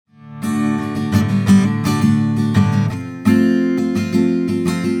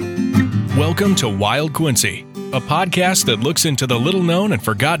Welcome to Wild Quincy, a podcast that looks into the little-known and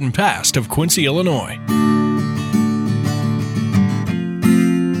forgotten past of Quincy, Illinois.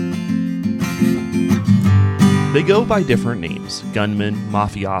 They go by different names, gunman,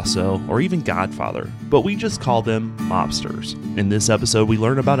 mafioso, or even godfather, but we just call them mobsters. In this episode, we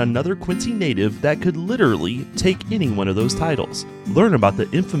learn about another Quincy native that could literally take any one of those titles. Learn about the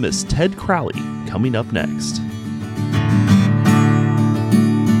infamous Ted Crowley coming up next.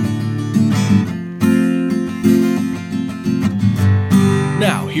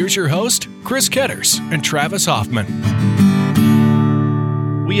 Now, here's your host, Chris Ketters and Travis Hoffman.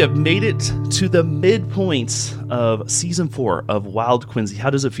 We have made it to the midpoint of Season 4 of Wild Quincy. How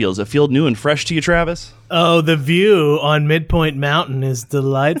does it feel? Does it feel new and fresh to you, Travis? Oh, the view on Midpoint Mountain is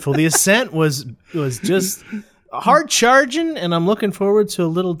delightful. The ascent was just hard charging, and I'm looking forward to a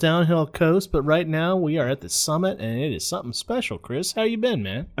little downhill coast. But right now, we are at the summit, and it is something special. Chris, how you been,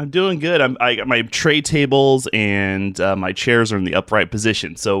 man? I'm doing good. I got my tray tables and my chairs are in the upright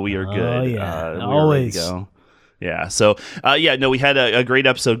position, so we are good. Oh, yeah. Ready Always. to go. Yeah, so, we had a great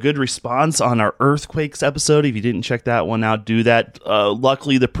episode. Good response on our earthquakes episode. If you didn't check that one out, do that.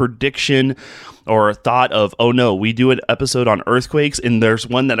 Luckily, the prediction or thought of, oh no, we do an episode on earthquakes, and there's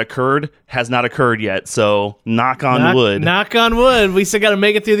one that occurred, has not occurred yet. So, knock on wood. Knock on wood. We still got to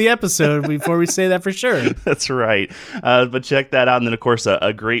make it through the episode before we say that for sure. That's right. But check that out. And then, of course,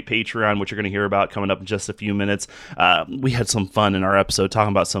 a great Patreon, which you're going to hear about coming up in just a few minutes. We had some fun in our episode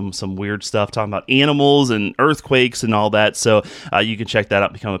talking about some weird stuff, talking about animals and earthquakes and all that. So you can check that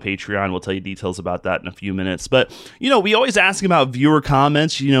out, become a Patreon. We'll tell you details about that in a few minutes. But, we always ask about viewer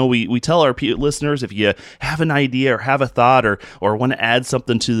comments. We tell our listeners if you have an idea or have a thought or want to add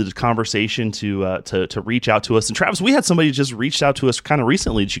something to the conversation to reach out to us. And Travis, we had somebody just reached out to us kind of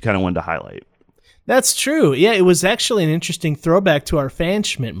recently that you kind of wanted to highlight. That's true. Yeah, it was actually an interesting throwback to our Fan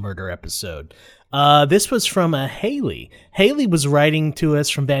Schmidt murder episode. This was from Haley. Haley was writing to us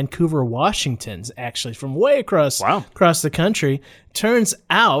from Vancouver, Washington, actually, from way across the country. Turns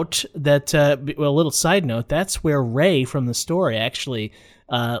out that, a little side note, that's where Ray from the story actually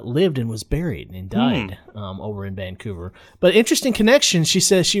lived and was buried and died over in Vancouver. But interesting connection.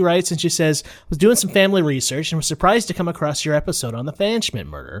 She writes, was doing some family research and was surprised to come across your episode on the Fan Schmidt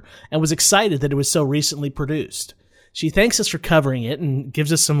murder and was excited that it was so recently produced. She thanks us for covering it and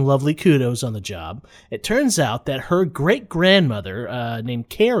gives us some lovely kudos on the job. It turns out that her great-grandmother, named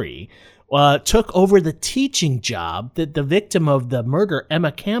Carrie, took over the teaching job that the victim of the murder,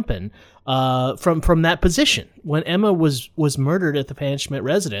 Emma Campen, from that position. When Emma was murdered at the Fan Schmidt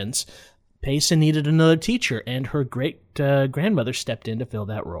residence, Payson needed another teacher, and her great-grandmother stepped in to fill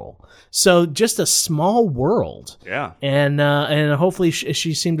that role. So just a small world. Yeah. And hopefully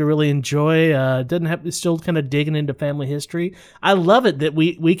she seemed to really enjoy, still kind of digging into family history. I love it that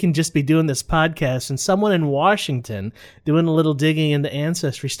we can just be doing this podcast, and someone in Washington doing a little digging into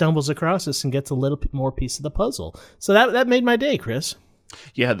ancestry stumbles across us and gets a little more piece of the puzzle. So that made my day, Chris.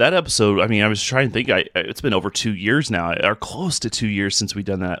 Yeah, that episode, I was trying to think, it's been over 2 years now, or close to 2 years since we've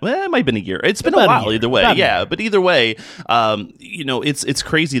done that. Well, it might have been a year. It's been a while either way. Yeah, but either way, it's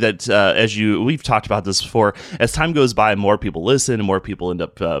crazy that we've talked about this before, as time goes by, more people listen and more people end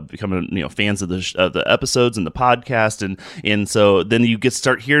up becoming, fans of the episodes and the podcast. And so then you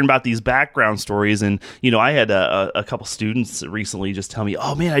start hearing about these background stories. And, I had a couple students recently just tell me,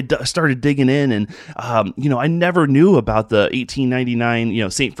 oh man, I started digging in and, I never knew about the 1899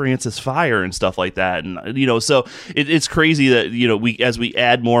 St. Francis fire and stuff like that. And, so it's crazy that, as we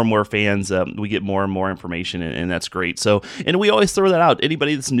add more and more fans, we get more and more information, and that's great. So, and we always throw that out.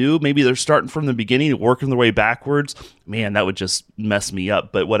 Anybody that's new, maybe they're starting from the beginning, working their way backwards. Man, that would just mess me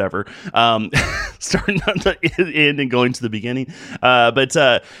up, but whatever. Starting on the end and going to the beginning. But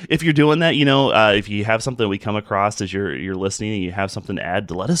if you're doing that, if you have something we come across as you're listening and you have something to add,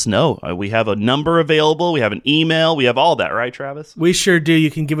 to let us know. We have a number available. We have an email. We have all that, right, Travis? We sure do.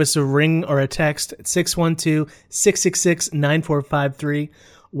 You can give us a ring or a text at 612-666-9453.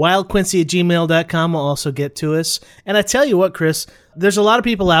 wildquincy@gmail.com will also get to us. And I tell you what, Chris, there's a lot of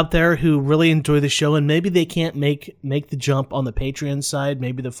people out there who really enjoy the show, and maybe they can't make the jump on the Patreon side.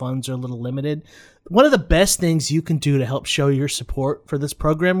 Maybe the funds are a little limited. One of the best things you can do to help show your support for this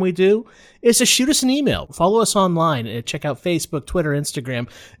program we do is to shoot us an email. Follow us online. Check out Facebook, Twitter, Instagram.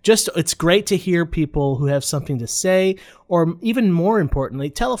 It's great to hear people who have something to say, or even more importantly,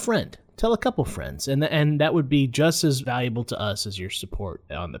 tell a friend. Tell a couple friends, and that would be just as valuable to us as your support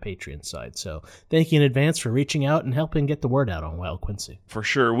on the Patreon side. So thank you in advance for reaching out and helping get the word out on Wild Quincy. For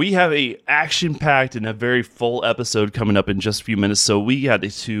sure. We have a action-packed and a very full episode coming up in just a few minutes, so we had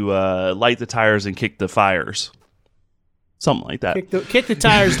to light the tires and kick the fires. Something like that. Kick the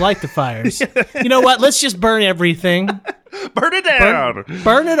tires, light the fires. You know what? Let's just burn everything. Burn it down.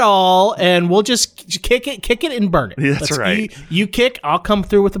 Burn it all, and we'll just kick it and burn it. Yeah, that's right. You kick, I'll come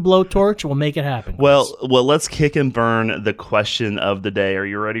through with a blowtorch. We'll make it happen. Well, let's kick and burn the question of the day. Are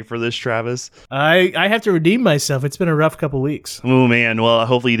you ready for this, Travis? I have to redeem myself. It's been a rough couple weeks. Oh, man. Well,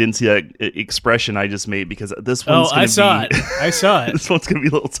 hopefully you didn't see that expression I just made, because this one's going to be... I saw it. This one's going to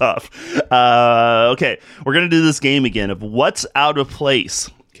be a little tough. Okay, we're going to do this game again of what's out of place.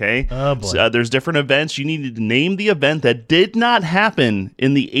 Okay. Oh, boy. So, there's different events. You need to name the event that did not happen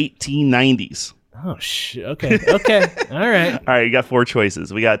in the 1890s. Oh, shit. Okay. All right. All right. You got 4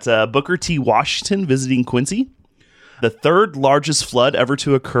 choices. We got Booker T. Washington visiting Quincy, the 3rd largest flood ever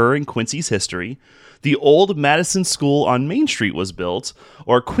to occur in Quincy's history, the old Madison School on Main Street was built,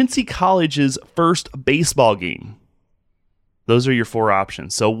 or Quincy College's first baseball game. Those are your 4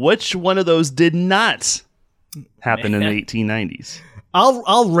 options. So which one of those did not happen in the 1890s?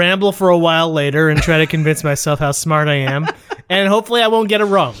 I'll ramble for a while later and try to convince myself how smart I am, and hopefully I won't get it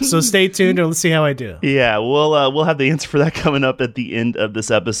wrong. So stay tuned and let's see how I do. Yeah, we'll have the answer for that coming up at the end of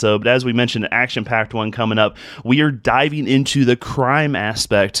this episode. But as we mentioned, an action-packed one coming up. We are diving into the crime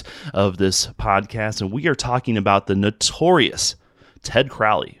aspect of this podcast, and we are talking about the notorious Ted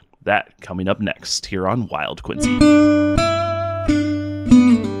Crowley. That coming up next here on Wild Quincy.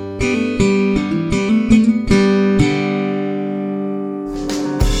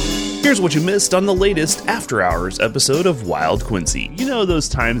 Here's what you missed on the latest After Hours episode of Wild Quincy. You know those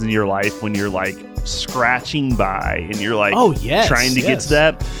times in your life when you're like scratching by and you're like trying to get to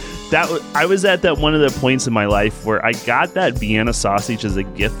that? I was at that one of the points in my life where I got that Vienna sausage as a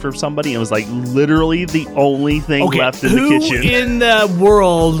gift from somebody, and it was like literally the only thing left in the kitchen. Who in the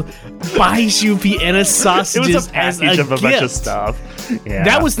world buys you Vienna sausages? It was a package of a bunch of stuff. Yeah.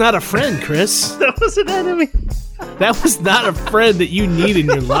 That was not a friend, Chris. That was an enemy. That was not a friend that you need in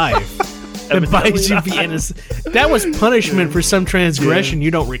your life. That buys you Vienna. That was punishment for some transgression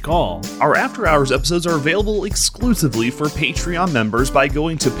you don't recall. Our After Hours episodes are available exclusively for Patreon members by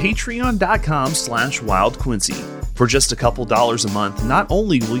going to patreon.com/wildquincy. For just a couple dollars a month, not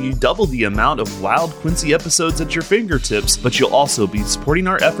only will you double the amount of Wild Quincy episodes at your fingertips, but you'll also be supporting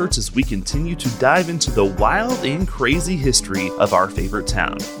our efforts as we continue to dive into the wild and crazy history of our favorite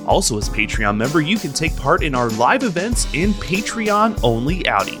town. Also, as a Patreon member, you can take part in our live events and Patreon-only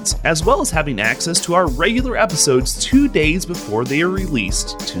outings, as well as having access to our regular episodes 2 days before they are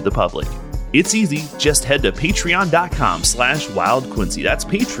released to the public. It's easy. Just head to patreon.com/wildquincy. That's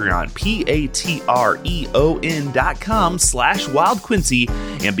Patreon, patreon.com/wildquincy,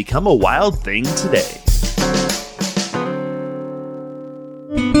 and become a wild thing today.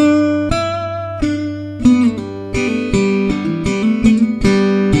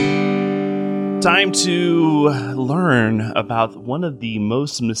 Time to learn about one of the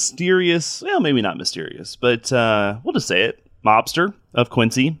most mysterious, well, maybe not mysterious, but we'll just say it, mobster of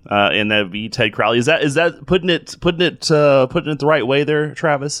Quincy, and that would be Ted Crowley. Is that putting it the right way there,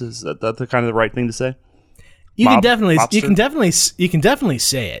 Travis? Is that the kind of the right thing to say? You can definitely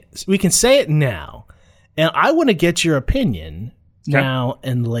say it. We can say it now, and I want to get your opinion now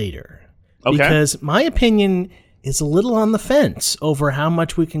and later, because my opinion is a little on the fence over how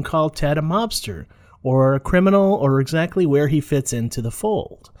much we can call Ted a mobster or a criminal or exactly where he fits into the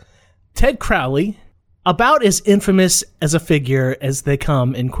fold. Ted Crowley, about as infamous as a figure as they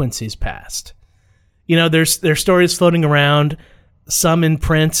come in Quincy's past. You know, there's stories floating around, some in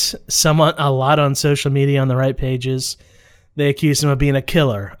print, some a lot on social media on the right pages. They accuse him of being a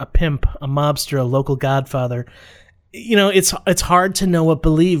killer, a pimp, a mobster, a local godfather. You know, it's hard to know what to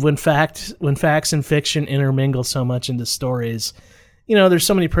believe when facts and fiction intermingle so much into stories. You know, there's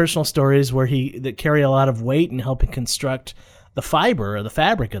so many personal stories that carry a lot of weight in helping construct the fiber or the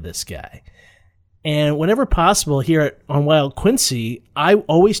fabric of this guy. And whenever possible here on Wild Quincy, I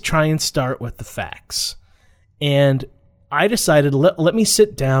always try and start with the facts. And I decided, let me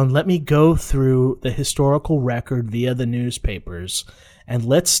sit down, let me go through the historical record via the newspapers, and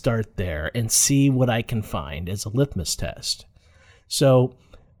let's start there and see what I can find as a litmus test. So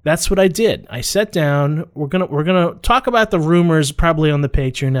that's what I did. I sat down. We're gonna talk about the rumors probably on the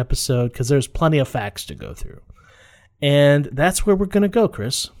Patreon episode because there's plenty of facts to go through, and that's where we're gonna go,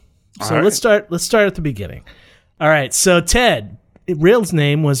 Chris. So let's start at the beginning. All right. So Ted, real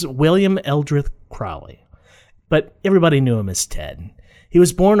name was William Eldrith Crowley, but everybody knew him as Ted. He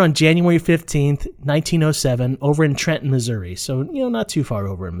was born on January 15th, 1907, over in Trenton, Missouri. So, you know, not too far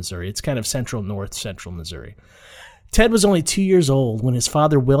over in Missouri. It's kind of north central Missouri. Ted was only 2 years old when his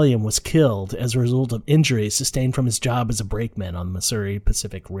father, William, was killed as a result of injuries sustained from his job as a brakeman on the Missouri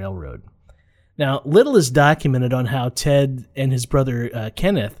Pacific Railroad. Now, little is documented on how Ted and his brother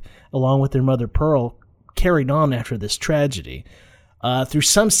Kenneth, along with their mother Pearl, carried on after this tragedy. Through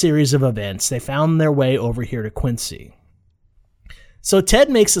some series of events, they found their way over here to Quincy. So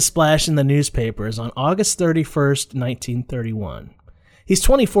Ted makes a splash in the newspapers on August 31st, 1931. He's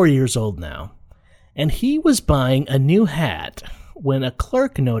 24 years old now, and he was buying a new hat when a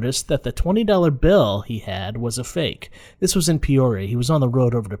clerk noticed that the $20 bill he had was a fake. This was in Peoria. He was on the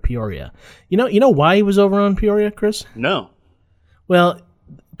road over to Peoria. You know why he was over on Peoria, Chris? No. Well,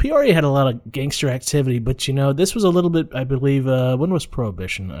 Peoria had a lot of gangster activity, but this was a little bit, I believe, when was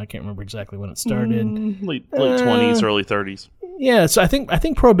Prohibition? I can't remember exactly when it started. Late 20s, early 30s. Yeah, so I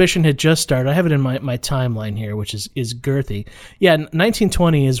think Prohibition had just started. I have it in my timeline here, which is girthy. Yeah,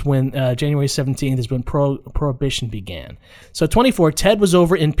 1920 is when January 17th is when Prohibition began. So 24, Ted was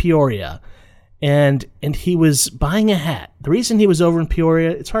over in Peoria, and he was buying a hat. The reason he was over in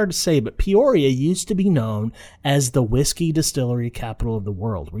Peoria, it's hard to say, but Peoria used to be known as the whiskey distillery capital of the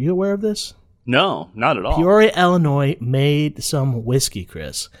world. Were you aware of this? No, not at all. Peoria, Illinois made some whiskey,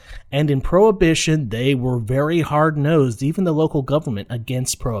 Chris. And in Prohibition, they were very hard-nosed, even the local government,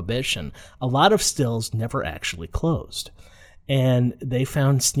 against Prohibition. A lot of stills never actually closed. And they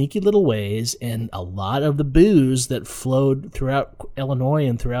found sneaky little ways, and a lot of the booze that flowed throughout Illinois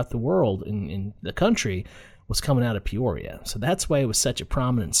and throughout the world in the country was coming out of Peoria. So that's why it was such a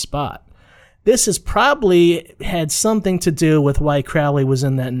prominent spot. This has probably had something to do with why Crowley was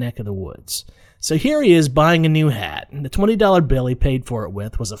in that neck of the woods. So here he is buying a new hat, and the $20 bill he paid for it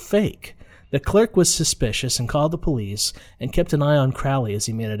with was a fake. The clerk was suspicious and called the police and kept an eye on Crowley as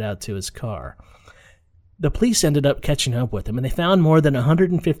he made it out to his car. The police ended up catching up with him, and they found more than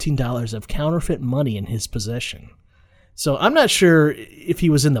 $115 of counterfeit money in his possession. So I'm not sure if he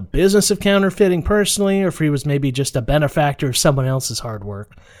was in the business of counterfeiting personally, or if he was maybe just a benefactor of someone else's hard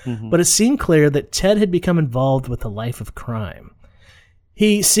work. Mm-hmm. But it seemed clear that Ted had become involved with a life of crime.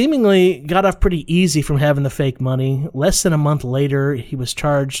 He seemingly got off pretty easy from having the fake money. Less than a month later, he was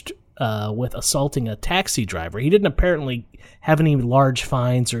charged with assaulting a taxi driver. He didn't apparently have any large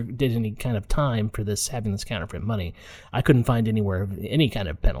fines or did any kind of time for having this counterfeit money. I couldn't find anywhere any kind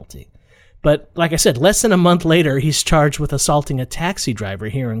of penalty. But like I said, less than a month later, he's charged with assaulting a taxi driver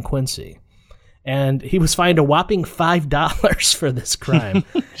here in Quincy. And he was fined a whopping $5 for this crime.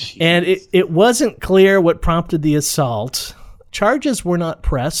 And it wasn't clear what prompted the assault. Charges were not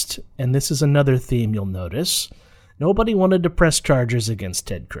pressed, and this is another theme you'll notice. Nobody wanted to press charges against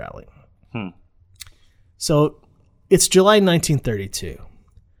Ted Crowley. So it's July 1932.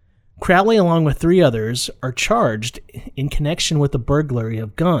 Crowley, along with 3 others, are charged in connection with the burglary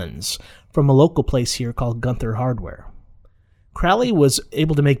of guns from a local place here called Gunther Hardware. Crowley was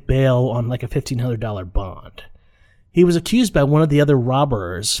able to make bail on like a $1,500 bond. He was accused by one of the other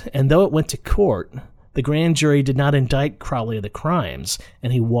robbers, and though it went to court, the grand jury did not indict Crowley of the crimes,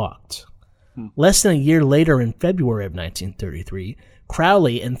 and he walked. Less than a year later, in February of 1933,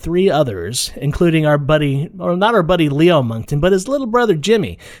 Crowley and 3 others, including our buddy, or not our buddy Leo Monkton, but his little brother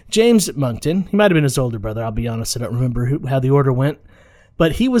Jimmy, James Monkton. He might have been his older brother, I'll be honest, I don't remember how the order went.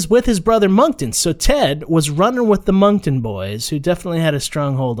 But he was with his brother Monkton, so Ted was running with the Monkton boys, who definitely had a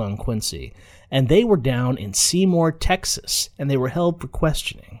strong hold on Quincy. And they were down in Seymour, Texas, and they were held for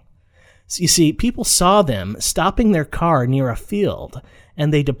questioning. So you see, people saw them stopping their car near a field,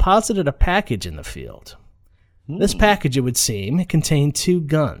 and they deposited a package in the field. This package, it would seem, contained 2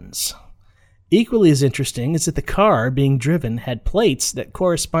 guns. Equally as interesting is that the car being driven had plates that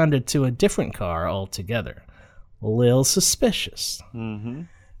corresponded to a different car altogether. A little suspicious. Mm-hmm.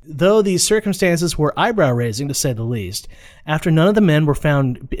 Though these circumstances were eyebrow-raising, to say the least, after none of the men were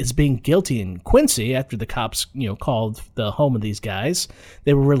found as being guilty in Quincy, after the cops, called the home of these guys,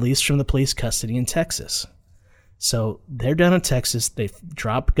 they were released from the police custody in Texas. So they're down in Texas. They've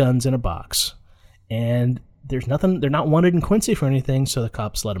dropped guns in a box, and there's nothing. They're not wanted in Quincy for anything, so the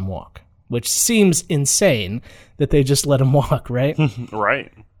cops let them walk, which seems insane that they just let them walk, right?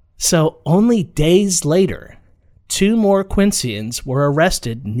 Right. So only days later, 2 more Quincyans were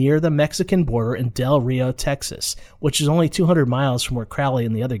arrested near the Mexican border in Del Rio, Texas, which is only 200 miles from where Crowley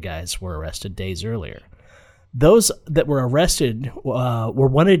and the other guys were arrested days earlier. Those that were arrested were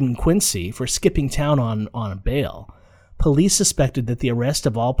wanted in Quincy for skipping town on a bail. Police suspected that the arrest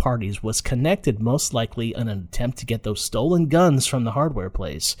of all parties was connected most likely in an attempt to get those stolen guns from the hardware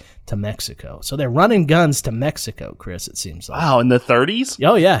place to Mexico. So they're running guns to Mexico, Chris, it seems like. Wow, in the 30s?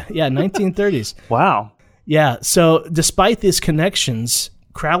 Oh, yeah, 1930s. Wow. Yeah, so despite these connections,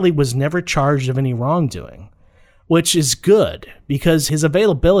 Crowley was never charged of any wrongdoing. which is good because his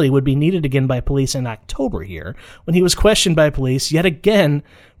availability would be needed again by police in October here when he was questioned by police yet again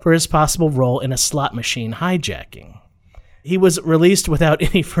for his possible role in a slot machine hijacking. He was released without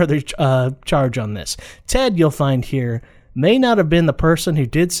any further charge on this. Ted, you'll find here, may not have been the person who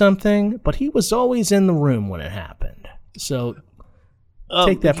did something, but he was always in the room when it happened. So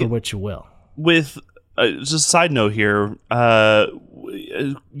take that for what you will. With just a side note here,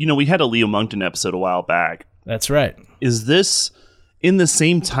 we had a Leo Monkton episode a while back. That's right. Is this in the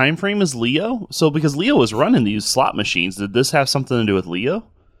same time frame as Leo? So because Leo was running these slot machines, did this have something to do with Leo?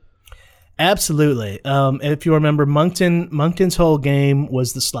 Absolutely. If you remember, Monkton's whole game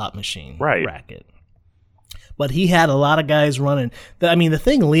was the slot machine racket. But he had a lot of guys running. The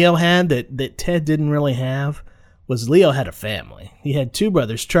thing Leo had that Ted didn't really have was Leo had a family. He had two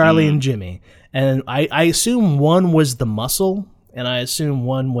brothers, Charlie and Jimmy. And I assume one was the muscle, and I assume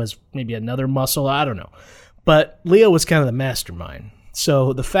one was maybe another muscle. I don't know. But Leo was kind of the mastermind.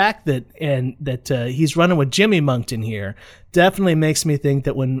 So the fact that he's running with Jimmy Monkton here definitely makes me think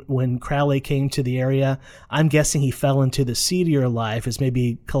that when Crowley came to the area, I'm guessing he fell into the seedier life as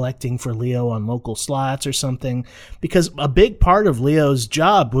maybe collecting for Leo on local slots or something. Because a big part of Leo's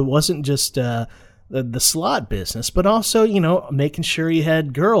job wasn't just the slot business, but also making sure he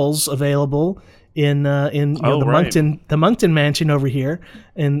had girls available in the Monkton mansion over here,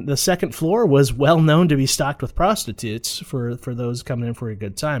 and the second floor was well known to be stocked with prostitutes for those coming in for a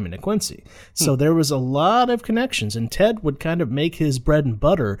good time in Quincy. So there was a lot of connections, and Ted would kind of make his bread and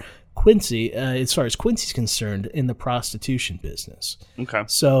butter, Quincy, as far as Quincy's concerned, in the prostitution business. Okay.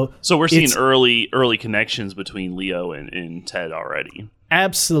 So we're seeing early connections between Leo and Ted already.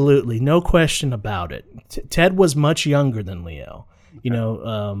 Absolutely, no question about it. Ted was much younger than Leo.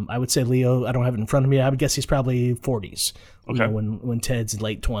 I would say Leo, I don't have it in front of me. I would guess he's probably 40s. Okay. When Ted's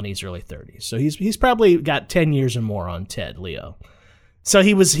late 20s, early 30s. So he's probably got 10 years or more on Ted, Leo. So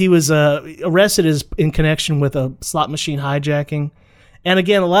he was arrested in connection with a slot machine hijacking. And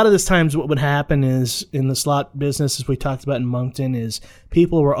again, a lot of this times what would happen is in the slot business, as we talked about in Monkton, is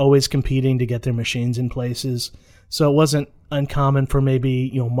people were always competing to get their machines in places. So it wasn't uncommon for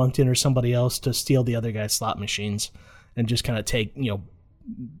maybe Monkton or somebody else to steal the other guy's slot machines and just kind of take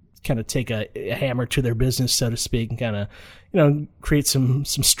a hammer to their business, so to speak, and kind of create some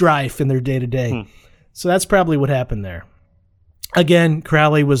strife in their day to day. So that's probably what happened there. Again,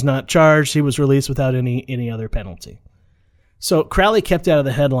 Crowley was not charged; he was released without any other penalty. So Crowley kept out of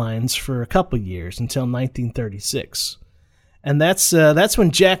the headlines for a couple years until 1936, and that's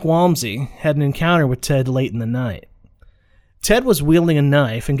when Jack Walmsley had an encounter with Ted late in the night. Ted was wielding a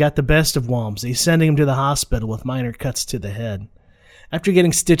knife and got the best of Walmsley, sending him to the hospital with minor cuts to the head. After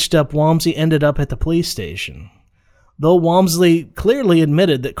getting stitched up, Walmsley ended up at the police station. Though Walmsley clearly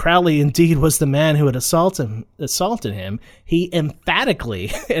admitted that Crowley indeed was the man who had assaulted him, he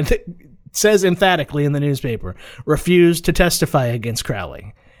emphatically, and it says emphatically in the newspaper, refused to testify against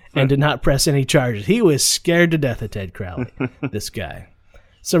Crowley and did not press any charges. He was scared to death of Ted Crowley, this guy.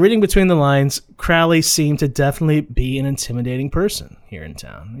 So reading between the lines, Crowley seemed to definitely be an intimidating person here in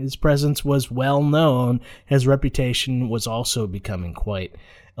town. His presence was well known. His reputation was also becoming quite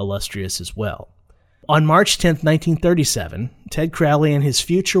illustrious as well. On March 10th, 1937, Ted Crowley and his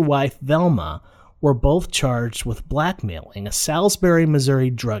future wife, Velma, were both charged with blackmailing a Salisbury,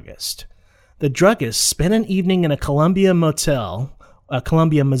 Missouri druggist. The druggist spent an evening in a Columbia, Missouri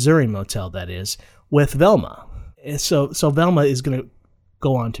motel, that is, with Velma. So Velma is going to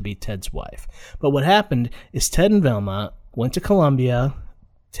go on to be Ted's wife. But what happened is Ted and Velma went to Columbia,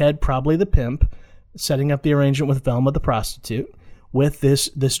 Ted, probably the pimp, setting up the arrangement with Velma, the prostitute, with this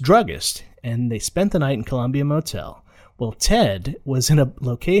druggist, and they spent the night in Columbia Motel. Well, Ted was in a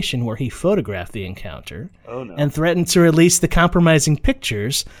location where he photographed the encounter and threatened to release the compromising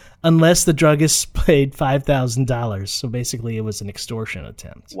pictures unless the druggist paid $5,000. So basically it was an extortion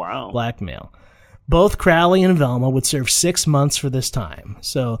attempt. Wow. Blackmail. Both Crowley and Velma would serve 6 months for this time.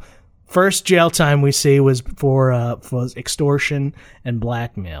 So first jail time we see was for extortion and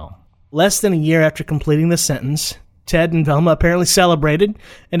blackmail. Less than a year after completing the sentence, Ted and Velma apparently celebrated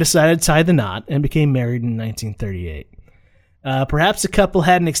and decided to tie the knot and became married in 1938. Perhaps the couple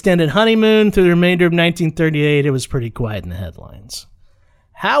had an extended honeymoon through the remainder of 1938. It was pretty quiet in the headlines.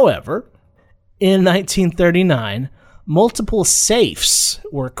 However, in 1939, multiple safes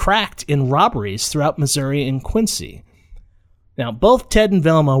were cracked in robberies throughout Missouri and Quincy. Now, both Ted and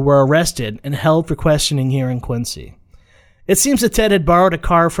Velma were arrested and held for questioning here in Quincy. It seems that Ted had borrowed a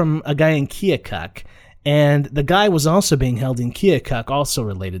car from a guy in Keokuk, and the guy was also being held in Keokuk, also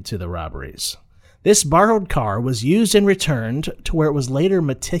related to the robberies. This borrowed car was used and returned to where it was later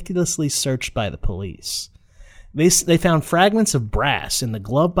meticulously searched by the police. They found fragments of brass in the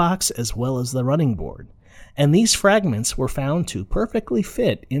glove box as well as the running board, and these fragments were found to perfectly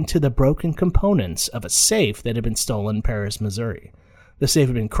fit into the broken components of a safe that had been stolen in Paris, Missouri. The safe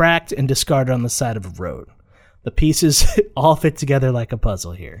had been cracked and discarded on the side of a road. The pieces all fit together like a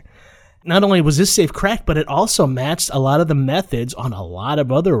puzzle here. Not only was this safe cracked, but it also matched a lot of the methods on a lot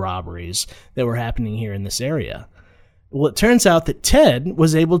of other robberies that were happening here in this area. Well, it turns out that Ted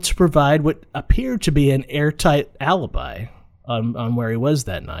was able to provide what appeared to be an airtight alibi on where he was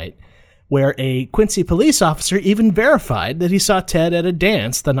that night, where a Quincy police officer even verified that he saw Ted at a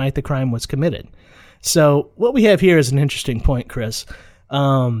dance the night the crime was committed. So what we have here is an interesting point, Chris.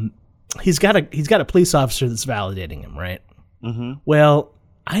 He's got a police officer that's validating him, right? Mm-hmm. Well,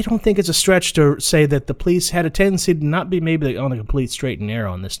 I don't think it's a stretch to say that the police had a tendency to not be maybe on a complete straight and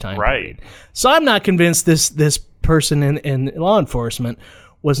narrow in this time period. So I'm not convinced this person in law enforcement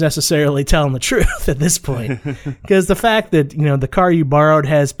was necessarily telling the truth at this point, because the fact that the car you borrowed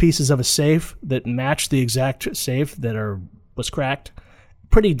has pieces of a safe that match the exact safe that was cracked,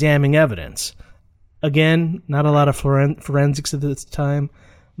 pretty damning evidence. Again, not a lot of forensics at this time,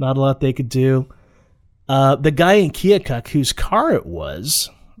 not a lot they could do. The guy in Keokuk whose car it was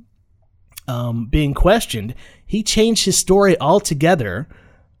being questioned, he changed his story altogether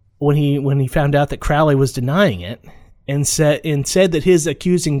when he found out that Crowley was denying it, and said that his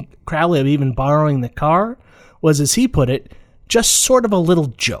accusing Crowley of even borrowing the car was, as he put it, just sort of a little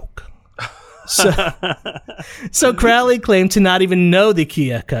joke. So Crowley claimed to not even know the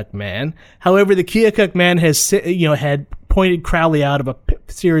Keokuk man. However, the Keokuk man had pointed Crowley out of a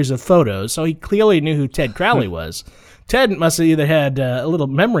series of photos, so he clearly knew who Ted Crowley was. Ted must have either had a little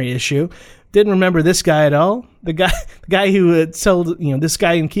memory issue, didn't remember this guy at all. The guy who had told this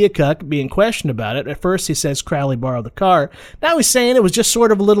guy in Keokuk being questioned about it. At first, he says Crowley borrowed the car. Now he's saying it was just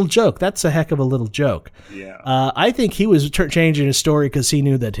sort of a little joke. That's a heck of a little joke. Yeah. I think he was changing his story because he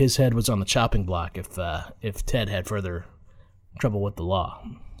knew that his head was on the chopping block if Ted had further trouble with the law.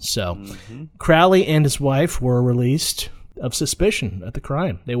 So Crowley and his wife were released of suspicion at the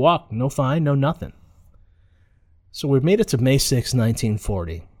crime. They walked, no fine, no nothing. So we've made it to May 6,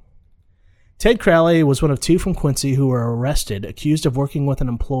 1940. Ted Crowley was one of two from Quincy who were arrested, accused of working with an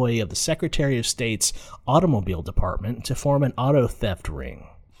employee of the Secretary of State's automobile department to form an auto theft ring.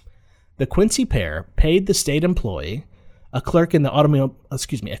 The Quincy pair paid the state employee, a clerk in the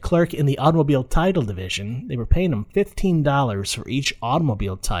automobile title division. They were paying him $15 for each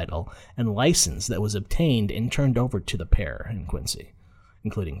automobile title and license that was obtained and turned over to the pair in Quincy,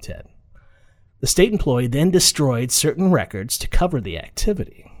 including Ted. The state employee then destroyed certain records to cover the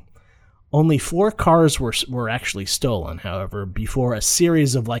activity. Only 4 cars were actually stolen, however, before a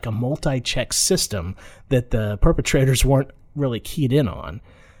series of a multi-check system that the perpetrators weren't really keyed in on.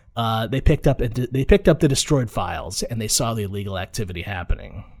 They picked up the destroyed files, and they saw the illegal activity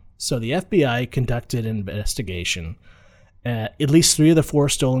happening. So the FBI conducted an investigation. At least 3 of the 4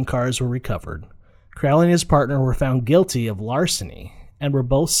 stolen cars were recovered. Crowley and his partner were found guilty of larceny and were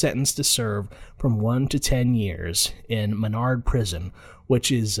both sentenced to serve from 1 to 10 years in Menard Prison, which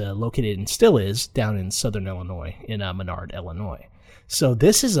is located and still is down in southern Illinois, in Menard, Illinois. So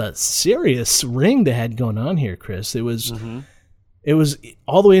this is a serious ring they had going on here, Chris. It was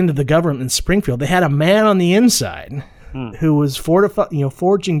all the way into the government in Springfield. They had a man on the inside who was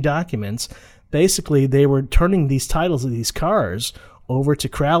forging documents. Basically, they were turning these titles of these cars over to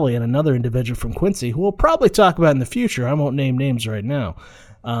Crowley and another individual from Quincy, who we'll probably talk about in the future. I won't name names right now.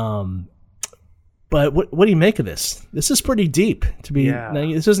 But what do you make of this? This is pretty deep to be. Yeah.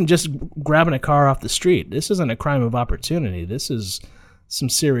 Now, this isn't just grabbing a car off the street. This isn't a crime of opportunity. This is some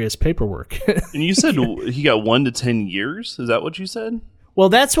serious paperwork. And you said he got 1 to 10 years? Is that what you said? Well,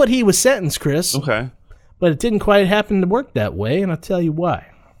 that's what he was sentenced, Chris. Okay. But it didn't quite happen to work that way, and I'll tell you why.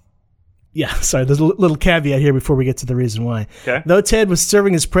 Yeah, sorry, there's a little caveat here before we get to the reason why. Okay. Though Ted was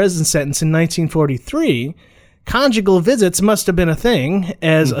serving his prison sentence in 1943, conjugal visits must have been a thing,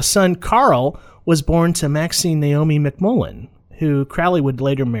 as a son, Carl, was born to Maxine Naomi McMullen, who Crowley would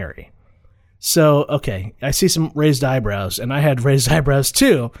later marry. So, okay, I see some raised eyebrows, and I had raised eyebrows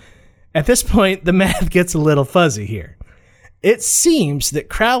too. At this point, the math gets a little fuzzy here. It seems that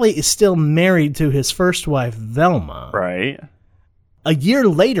Crowley is still married to his first wife, Velma. Right. A year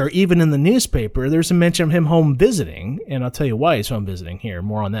later, even in the newspaper, there's a mention of him home visiting, and I'll tell you why he's home visiting here.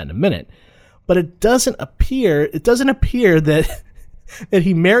 More on that in a minute. But it doesn't appear that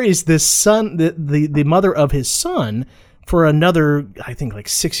he marries this son, the mother of his son, for another, I think,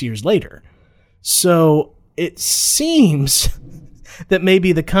 6 years later. So it seems that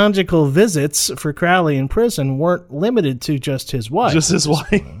maybe the conjugal visits for Crowley in prison weren't limited to just his wife. Just his wife.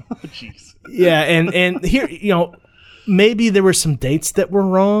 Oh, jeez. Yeah, and here, maybe there were some dates that were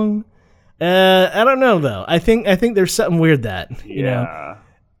wrong. I don't know though. I think there's something weird that you know.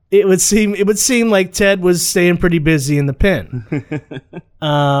 It would seem like Ted was staying pretty busy in the pen.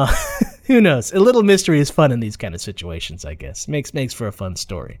 Who knows? A little mystery is fun in these kind of situations, I guess. Makes for a fun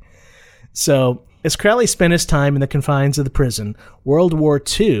story. So, as Crowley spent his time in the confines of the prison, World War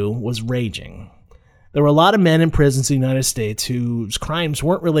II was raging. There were a lot of men in prisons in the United States whose crimes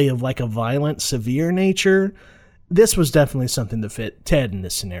weren't really of like a violent, severe nature. This was definitely something that fit Ted in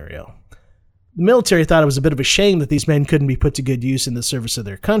this scenario. The military thought it was a bit of a shame that these men couldn't be put to good use in the service of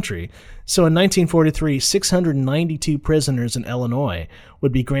their country, so in 1943, 692 prisoners in Illinois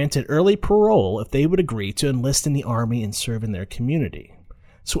would be granted early parole if they would agree to enlist in the Army and serve in their community.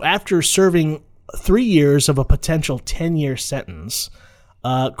 So after serving 3 years of a potential 10-year sentence,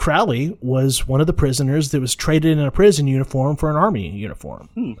 Crowley was one of the prisoners that was traded in a prison uniform for an Army uniform.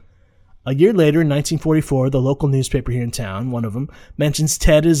 A year later, in 1944, the local newspaper here in town, one of them, mentions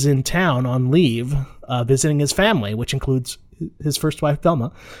Ted is in town on leave, visiting his family, which includes his first wife,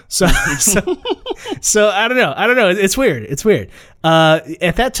 Velma. So I don't know. It's weird.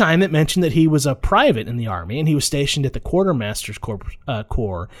 At that time, it mentioned that he was a private in the Army, and he was stationed at the Quartermaster's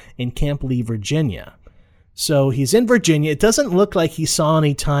Corps in Camp Lee, Virginia. So he's in Virginia. It doesn't look like he saw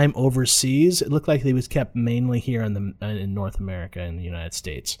any time overseas. It looked like he was kept mainly here in North America in the United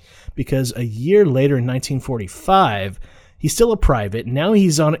States. Because a year later in 1945, he's still a private. Now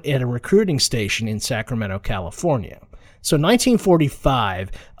he's at a recruiting station in Sacramento, California. So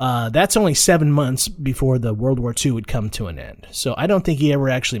 1945, that's only 7 months before the World War II would come to an end. So I don't think he ever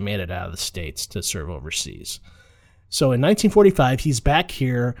actually made it out of the States to serve overseas. So in 1945, he's back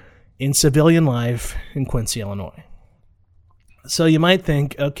here in civilian life in Quincy, Illinois. So you might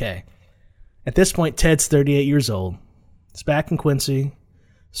think, okay, at this point, Ted's 38 years old. He's back in Quincy,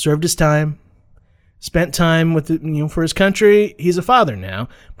 served his time, spent time with for his country. He's a father now.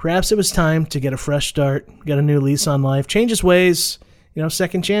 Perhaps it was time to get a fresh start, get a new lease on life, change his ways,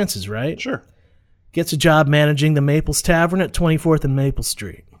 second chances, right? Sure. Gets a job managing the Maples Tavern at 24th and Maple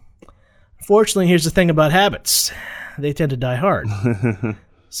Street. Unfortunately, here's the thing about habits. They tend to die hard.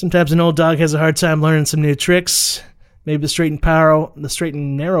 Sometimes an old dog has a hard time learning some new tricks. Maybe the straight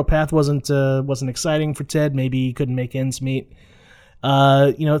and narrow path wasn't exciting for Ted. Maybe he couldn't make ends meet.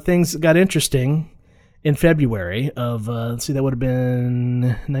 Things got interesting in February of that would have been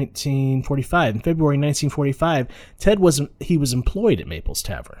 1945. In February 1945, Ted was employed at Maples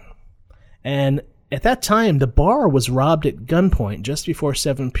Tavern, and at that time the bar was robbed at gunpoint just before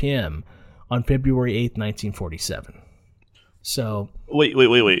 7 p.m. on February 8th, 1947. So wait.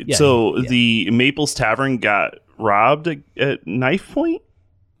 Yeah, the Maples Tavern got robbed at knife point?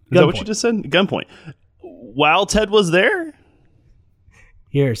 Is that what you just said? Gunpoint. While Ted was there?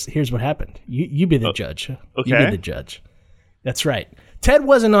 Here's what happened. You be the judge. Okay. You be the judge. That's right. Ted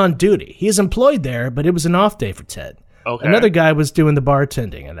wasn't on duty. He is employed there, but it was an off day for Ted. Okay. Another guy was doing the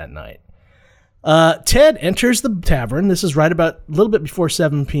bartending on that night. Ted enters the tavern. This is right about a little bit before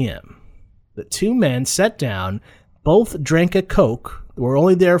 7 p.m. The two men sat down. Both drank a Coke, were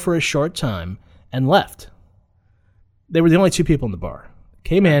only there for a short time, and left. They were the only two people in the bar.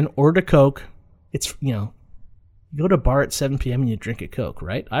 Came in, ordered a Coke. It's, you go to a bar at 7 p.m. and you drink a Coke,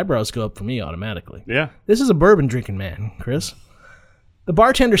 right? Eyebrows go up for me automatically. Yeah. This is a bourbon drinking man, Chris. The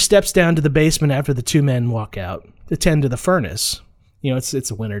bartender steps down to the basement after the two men walk out to tend to the furnace.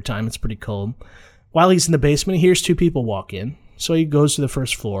 It's a winter time. It's pretty cold. While he's in the basement, he hears two people walk in. So he goes to the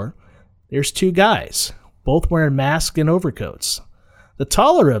first floor. There's two guys, both wearing masks and overcoats. The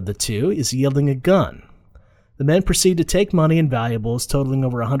taller of the two is yielding a gun. The men proceed to take money and valuables totaling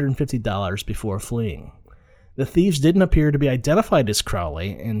over $150 before fleeing. The thieves didn't appear to be identified as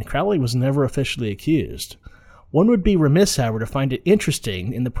Crowley, and Crowley was never officially accused. One would be remiss, however, to find it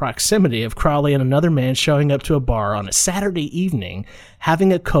interesting in the proximity of Crowley and another man showing up to a bar on a Saturday evening,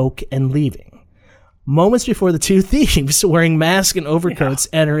 having a Coke, and leaving. Moments before the two thieves, wearing masks and overcoats,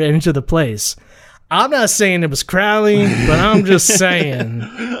 enter into the place. I'm not saying it was Crowley, but I'm just saying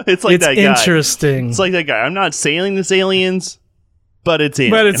it's that guy. Interesting. It's like that guy. I'm not saying it's aliens, but it's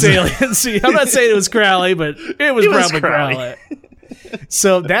aliens. But it's aliens. See, I'm not saying it was Crowley, but it was probably Crowley.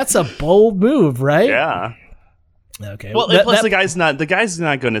 So that's a bold move, right? Yeah. Okay. Well, plus the guy's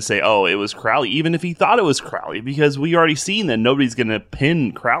not going to say, "Oh, it was Crowley," even if he thought it was Crowley, because we already seen that nobody's going to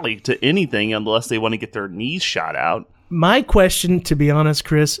pin Crowley to anything unless they want to get their knees shot out. My question, to be honest,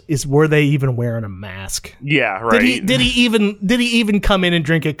 Chris, is: were they even wearing a mask? Yeah, right. Did he even come in and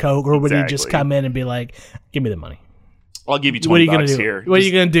drink a Coke, or would he just come in and be like, "Give me the money"? I'll give you $20 here. What are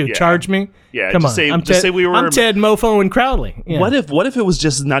you going to do? Yeah. Charge me? Yeah. Come on. I'm Ted, Mofo, and Crowley. Yeah. What if it was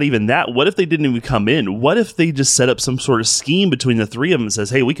just not even that? What if they didn't even come in? What if they just set up some sort of scheme between the three of them and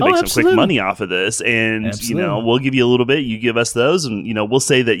says, hey, we can make some quick money off of this, and we'll give you a little bit, you give us those, and we'll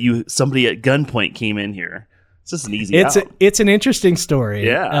say that somebody at gunpoint came in here. It's just an easy out. It's an interesting story.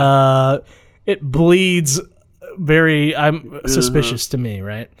 Yeah. It bleeds very suspicious to me,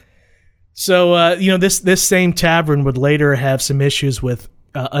 right? So, this same tavern would later have some issues with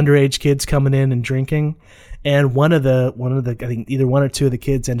underage kids coming in and drinking, and one of the I think either one or two of the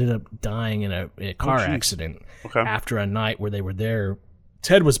kids ended up dying in a car accident after a night where they were there.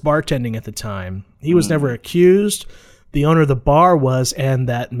 Ted was bartending at the time. He was never accused. The owner of the bar was, and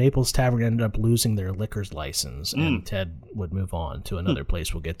that Maples Tavern ended up losing their liquor's license, and Ted would move on to another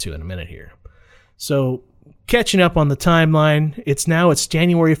place we'll get to in a minute here. So, catching up on the timeline, it's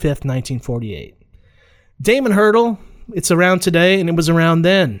January 5th, 1948. Damon Hurdle, it's around today, and it was around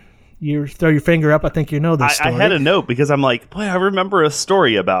then. You throw your finger up, I think you know this story. I had a note because I'm like, boy, I remember a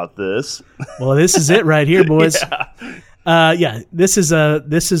story about this. Well, this is it right here, boys. This is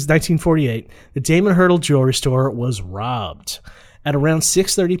 1948. The Damon Hurdle jewelry store was robbed. At around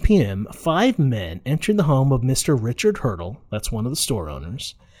 6:30 p.m., 5 men entered the home of Mr. Richard Hurdle, that's one of the store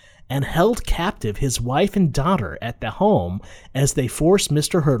owners, and held captive his wife and daughter at the home as they forced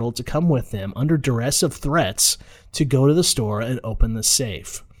Mr. Hurdle to come with them under duress of threats to go to the store and open the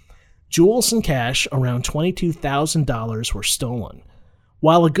safe. Jewels and cash, around $22,000, were stolen.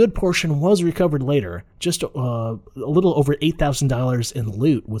 While a good portion was recovered later, just a little over $8,000 in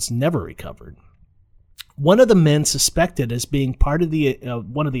loot was never recovered. One of the men suspected as being part of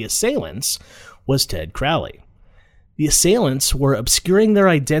one of the assailants was Ted Crowley. The assailants were obscuring their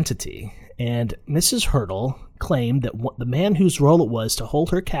identity, and Mrs. Hurdle claimed that the man whose role it was to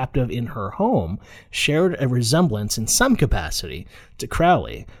hold her captive in her home shared a resemblance in some capacity to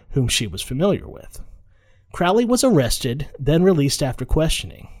Crowley, whom she was familiar with. Crowley was arrested, then released after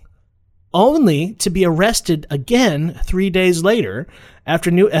questioning, only to be arrested again 3 days later after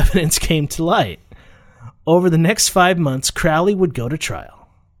new evidence came to light. Over the next 5 months, Crowley would go to trial.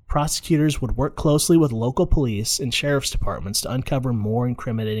 Prosecutors would work closely with local police and sheriff's departments to uncover more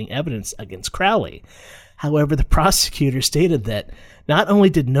incriminating evidence against Crowley. However, the prosecutor stated that not only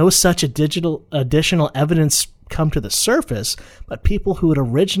did no such additional evidence come to the surface, but people who had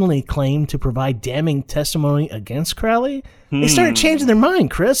originally claimed to provide damning testimony against Crowley, they started changing their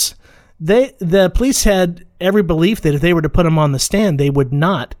mind, Chris. The police had every belief that if they were to put him on the stand, they would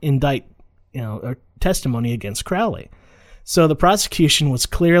not indict or testimony against Crowley. So the prosecution was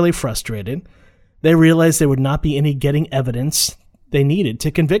clearly frustrated. They realized there would not be any getting evidence they needed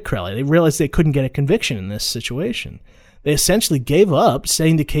to convict Crowley. They realized they couldn't get a conviction in this situation. They essentially gave up,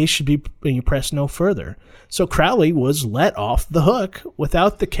 saying the case should be pressed no further. So Crowley was let off the hook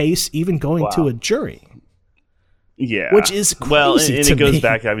without the case even going to a jury. Yeah, which is crazy. Well, and it goes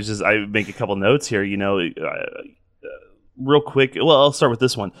back. I make a couple notes here. Real quick. Well, I'll start with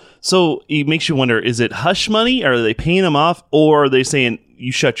this one. So it makes you wonder: is it hush money? Are they paying them off, or are they saying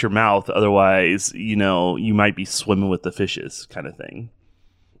you shut your mouth, otherwise, you might be swimming with the fishes, kind of thing?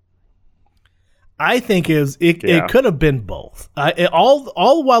 I think it could have been both.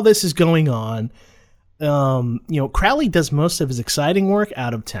 All while this is going on, Crowley does most of his exciting work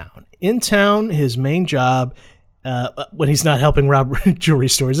out of town. In town, his main job, when he's not helping rob jewelry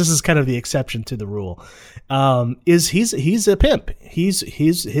stores, this is kind of the exception to the rule, is he's a pimp.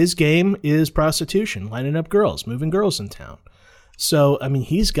 His game is prostitution, lining up girls, moving girls in town. So, I mean,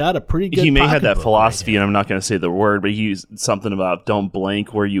 he's got a pretty good. He may have that philosophy, and I'm not going to say the word, but he used something about don't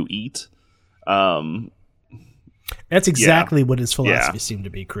blink where you eat. That's exactly what his philosophy seemed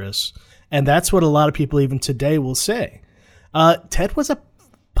to be, Chris. And that's what a lot of people even today will say. Ted was a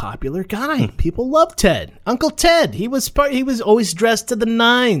popular guy. People loved Ted. Uncle Ted. He was always dressed to the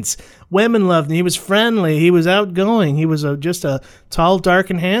nines. Women loved him. He was friendly. He was outgoing. He was just a tall, dark,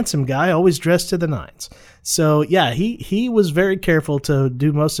 and handsome guy, always dressed to the nines. So, yeah, he was very careful to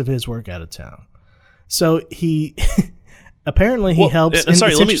do most of his work out of town. So he apparently he helps.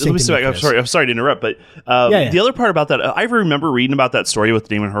 Sorry, let me I'm sorry to interrupt, but the other part about that, I remember reading about that story with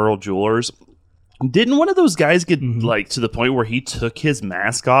Damon Hurdle Jewelers. Didn't one of those guys get like to the point where he took his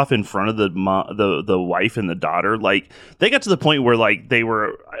mask off in front of the wife and the daughter? Like they got to the point where like they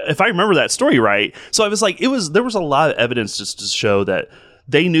were, if I remember that story right. So I was like, there was a lot of evidence just to show that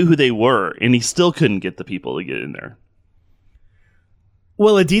they knew who they were, and he still couldn't get the people to get in there.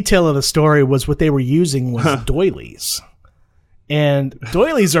 Well, a detail of the story was what they were using was doilies. And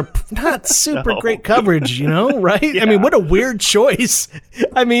doilies are not super great coverage, right? Yeah. I mean, what a weird choice.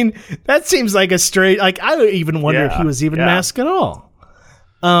 I mean, that seems like a straight, like, I would even wonder if he was even masked at all.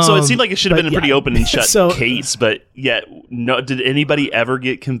 So it seemed like it should have been a pretty open and shut case, but yet, no. Did anybody ever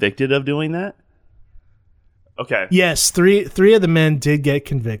get convicted of doing that? Okay. Yes, three of the men did get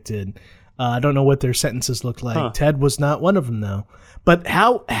convicted. I don't know what their sentences looked like. Huh. Ted was not one of them, though. But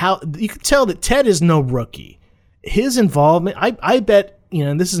how you can tell that Ted is no rookie. His involvement, I bet,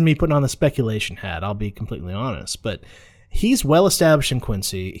 and this is me putting on the speculation hat, I'll be completely honest, but he's well established in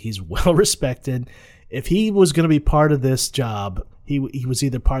Quincy. He's well respected. If he was going to be part of this job, he was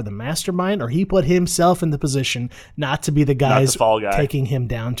either part of the mastermind or he put himself in the position not to be the guys taking him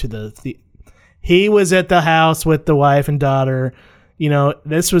down to the he was at the house with the wife and daughter.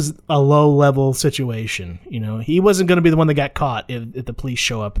 This was a low-level situation. He wasn't going to be the one that got caught if the police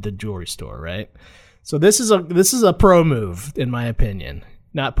show up at the jewelry store, right? So this is a pro move, in my opinion,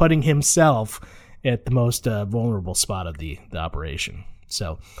 not putting himself at the most vulnerable spot of the operation.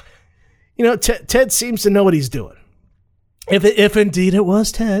 So, Ted seems to know what he's doing. If indeed it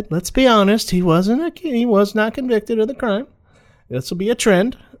was Ted, let's be honest, he was not convicted of the crime. This will be a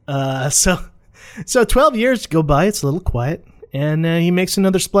trend. So 12 years go by, it's a little quiet, and he makes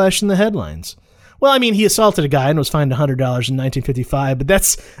another splash in the headlines. Well, I mean, he assaulted a guy and was fined $100 in 1955, but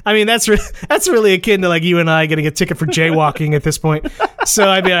that's really akin to like you and I getting a ticket for jaywalking at this point. So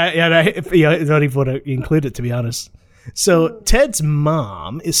I mean, I don't even want to include it, to be honest. So Ted's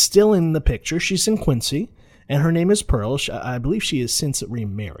mom is still in the picture. She's in Quincy, and her name is Pearl. I believe she has since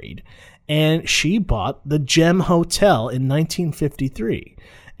remarried, and she bought the Gem Hotel in 1953.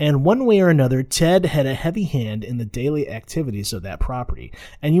 And one way or another, Ted had a heavy hand in the daily activities of that property.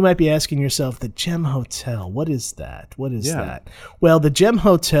 And you might be asking yourself, the Gem Hotel, what is that? What is that? Well, the Gem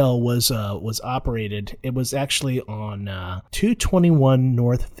Hotel was operated. It was actually on 221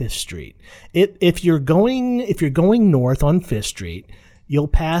 North 5th Street. If you're going north on 5th Street, you'll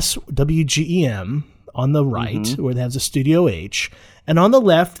pass WGEM on the right, where it has a Studio H, and on the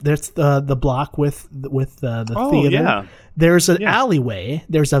left, there's the block with the theater. Yeah. There's an alleyway,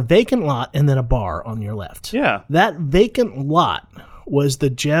 there's a vacant lot, and then a bar on your left. Yeah. That vacant lot was the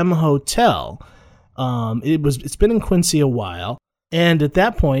Gem Hotel. It's been in Quincy a while, and at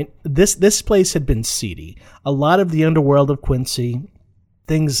that point, this place had been seedy. A lot of the underworld of Quincy,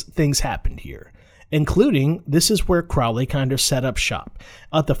 things happened here, including this is where Crowley kind of set up shop.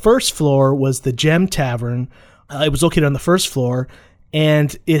 At the first floor was the Gem Tavern. It was located on the first floor.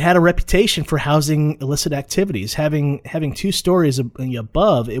 And it had a reputation for housing illicit activities. Having 2 stories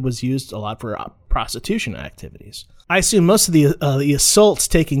above, it was used a lot for prostitution activities. I assume most of the assaults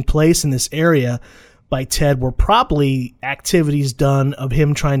taking place in this area by Ted were probably activities done of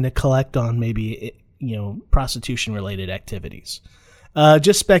him trying to collect on maybe prostitution-related activities.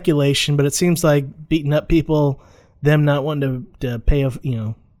 Just speculation, but it seems like beating up people, them not wanting to pay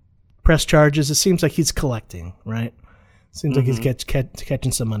press charges. It seems like he's collecting, right? Seems like he's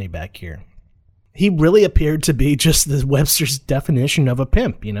catching some money back here. He really appeared to be just the Webster's definition of a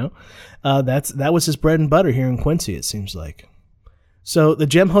pimp, That was his bread and butter here in Quincy, it seems like. So the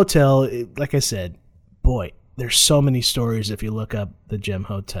Gem Hotel, like I said, boy, there's so many stories if you look up the Gem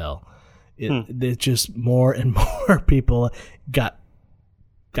Hotel. There's just more and more people got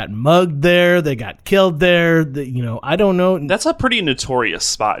mugged there. They got killed there. I don't know. That's a pretty notorious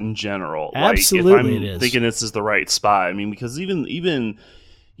spot in general. Absolutely, like, if it is. Thinking this is the right spot. I mean, because even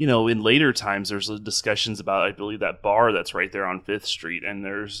in later times, there's discussions about, I believe, that bar that's right there on 5th Street, and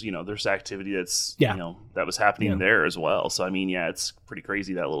there's activity that's that was happening there as well. So I mean, it's pretty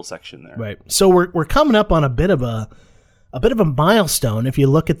crazy, that little section there. Right. So we're coming up on a bit of a milestone if you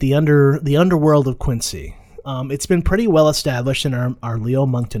look at the underworld of Quincy. It's been pretty well established in our Leo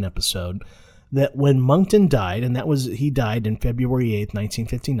Monkton episode that when Monkton died, and he died in February 8th,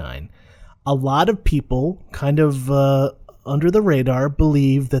 1959, a lot of people kind of under the radar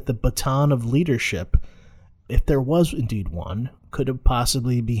believe that the baton of leadership, if there was indeed one, could have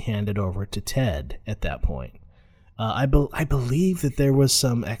possibly be handed over to Ted at that point. I believe that there was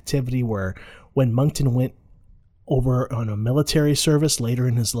some activity where when Monkton went over on a military service later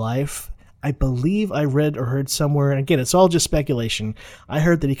in his life, I believe I read or heard somewhere, and again, it's all just speculation, I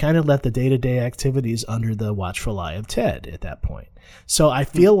heard that he kind of left the day-to-day activities under the watchful eye of Ted at that point. So I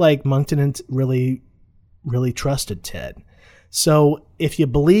feel like Monkton really, really trusted Ted. So if you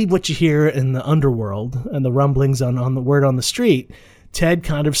believe what you hear in the underworld and the rumblings on the word on the street, Ted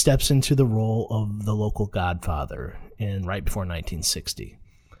kind of steps into the role of the local godfather right before 1960.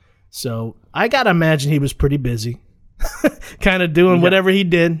 So I got to imagine he was pretty busy, kind of doing whatever he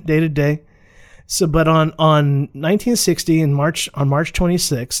did day to day. But on 1960 on March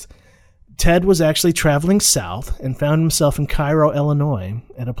 26th, Ted was actually traveling south and found himself in Cairo, Illinois,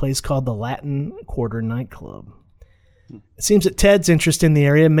 at a place called the Latin Quarter nightclub. It seems that Ted's interest in the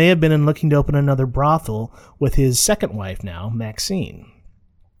area may have been in looking to open another brothel with his second wife now, Maxine.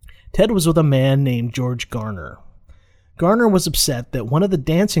 Ted was with a man named George Garner. Garner was upset that one of the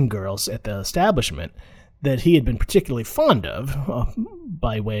dancing girls at the establishment that he had been particularly fond of,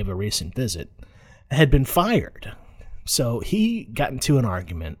 by way of a recent visit, had been fired. So he got into an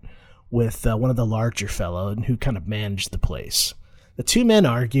argument with one of the larger fellow who kind of managed the place. The two men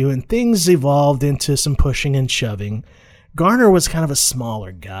argue, and things evolved into some pushing and shoving. Garner was kind of a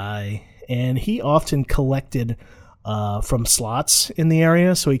smaller guy, and he often collected from slots in the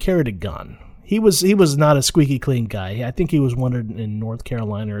area, so he carried a gun. He was not a squeaky clean guy. I think he was wanted in North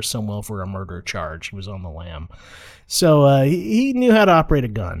Carolina or somewhere for a murder charge. He was on the lam. So he knew how to operate a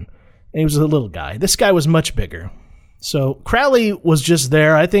gun. And he was a little guy. This guy was much bigger. So Crowley was just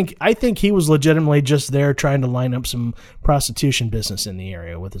there. I think he was legitimately just there trying to line up some prostitution business in the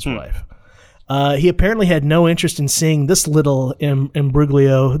area with his wife. He apparently had no interest in seeing this little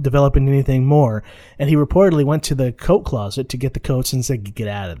imbroglio developing anything more, and he reportedly went to the coat closet to get the coats and said, "Get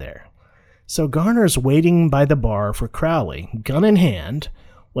out of there." So Garner's waiting by the bar for Crowley, gun in hand,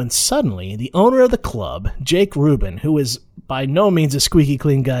 when suddenly the owner of the club, Jake Rubin, who is by no means a squeaky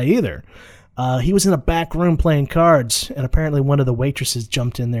clean guy either, he was in a back room playing cards, and apparently one of the waitresses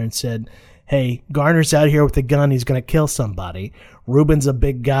jumped in there and said, "Hey, Garner's out here with a gun. He's going to kill somebody." Rubin's a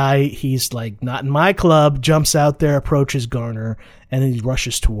big guy. He's like, "Not in my club," jumps out there, approaches Garner, and then he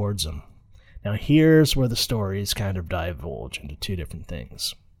rushes towards him. Now here's where the stories kind of divulge into two different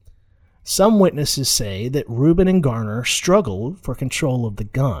things. Some witnesses say that Rubin and Garner struggled for control of the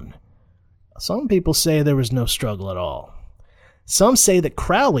gun. Some people say there was no struggle at all. Some say that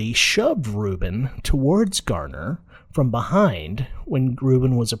Crowley shoved Rubin towards Garner from behind when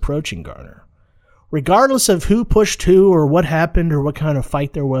Rubin was approaching Garner. Regardless of who pushed who or what happened or what kind of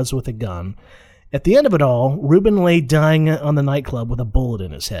fight there was with a gun, at the end of it all, Rubin lay dying on the nightclub with a bullet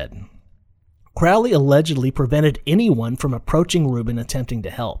in his head. Crowley allegedly prevented anyone from approaching Rubin attempting to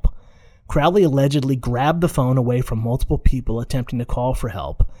help. Crowley allegedly grabbed the phone away from multiple people attempting to call for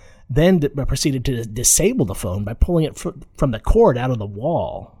help, then proceeded to disable the phone by pulling it from the cord out of the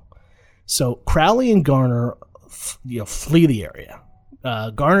wall. So Crowley and Garner flee the area.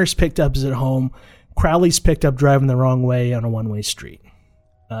 Garner's picked up at home. Crowley's picked up driving the wrong way on a one-way street.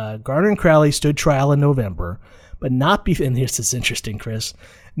 Garner and Crowley stood trial in November, but not before, and this is interesting, Chris,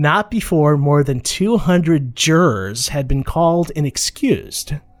 not before more than 200 jurors had been called and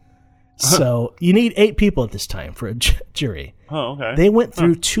excused. So you need 8 people at this time for a jury. Oh, okay. They went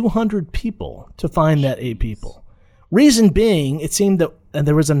through 200 people to find that 8 people. Reason being, it seemed that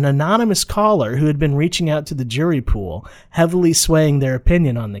there was an anonymous caller who had been reaching out to the jury pool, heavily swaying their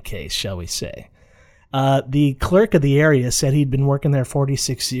opinion on the case, shall we say. The clerk of the area said he'd been working there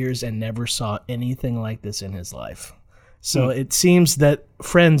 46 years and never saw anything like this in his life. So it seems that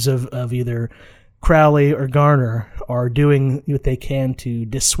friends of either Crowley or Garner are doing what they can to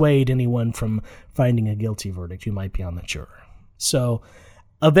dissuade anyone from finding a guilty verdict who might be on the juror. So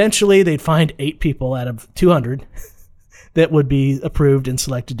eventually they'd find 8 people out of 200 that would be approved and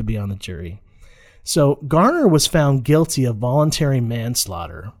selected to be on the jury. So Garner was found guilty of voluntary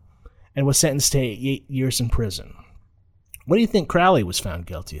manslaughter and was sentenced to 8 years in prison. What do you think Crowley was found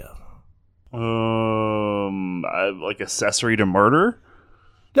guilty of? Like accessory to murder?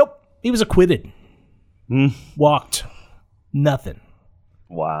 Nope. He was acquitted. Walked. Nothing.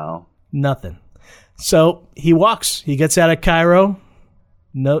 Wow. Nothing. So he walks. He gets out of Cairo.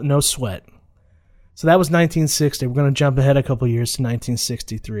 No sweat. So that was 1960. We're going to jump ahead a couple years to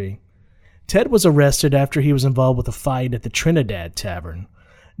 1963. Ted was arrested after he was involved with a fight at the Trinidad Tavern.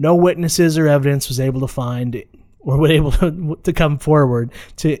 No witnesses or evidence was able to find or were able to come forward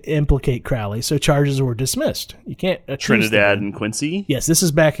to implicate Crowley, so charges were dismissed. You can't Trinidad and Quincy? Yes, this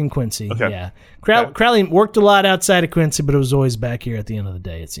is back in Quincy. Okay. Yeah. Crowley worked a lot outside of Quincy, but it was always back here at the end of the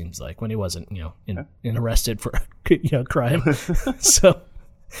day, it seems like, when he wasn't, arrested for crime. So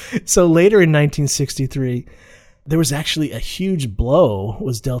later in 1963, there was actually a huge blow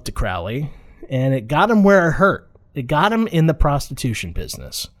was dealt to Crowley, and it got him where it hurt. It got him in the prostitution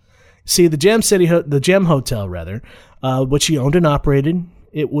business. See, the Gem Hotel, which he owned and operated,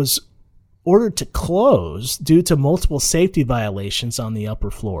 it was ordered to close due to multiple safety violations on the upper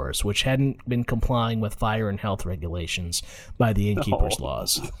floors, which hadn't been complying with fire and health regulations by the innkeeper's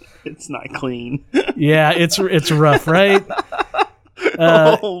laws. It's not clean. Yeah, it's rough, right?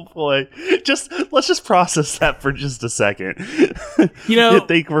 Oh boy! Let's just process that for just a second.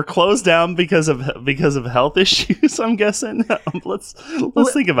 They were closed down because of health issues. I'm guessing. Let's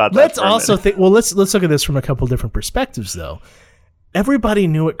think about that. Let's also think. Well, let's look at this from a couple different perspectives, though. Everybody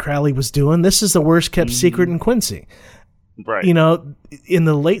knew what Crowley was doing. This is the worst kept secret in Quincy. Right. In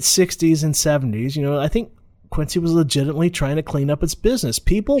the late 60s and 70s, I think Quincy was legitimately trying to clean up its business.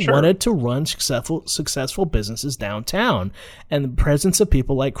 People wanted to run successful businesses downtown, and the presence of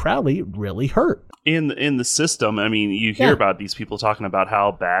people like Crowley really hurt. In the system, I mean, you hear about these people talking about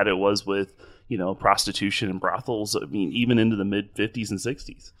how bad it was with, prostitution and brothels. I mean, even into the mid 50s and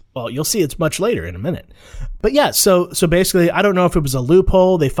 60s. Well, you'll see it's much later in a minute. But yeah, so basically, I don't know if it was a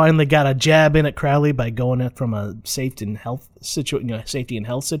loophole. They finally got a jab in at Crowley by going it from a safety and health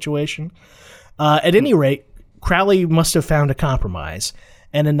situation. At any rate, Crowley must have found a compromise.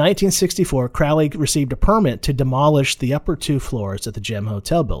 And in 1964, Crowley received a permit to demolish the upper 2 floors at the Gem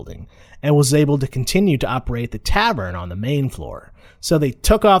Hotel building and was able to continue to operate the tavern on the main floor. So they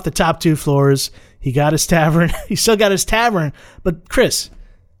took off the top 2 floors. He got his tavern. He still got his tavern. But Chris,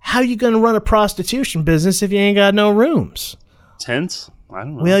 how you going to run a prostitution business if you ain't got no rooms? Tense? I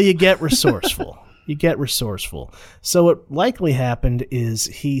don't know. Well, you get resourceful. So what likely happened is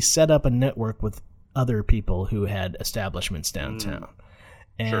he set up a network with other people who had establishments downtown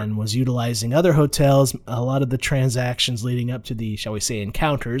and was utilizing other hotels. A lot of the transactions leading up to the, shall we say,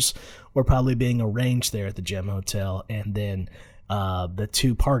 encounters were probably being arranged there at the Gem Hotel. And then the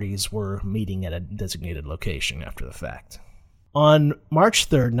 2 parties were meeting at a designated location after the fact. On March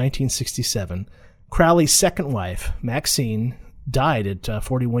 3rd, 1967, Crowley's second wife, Maxine, died at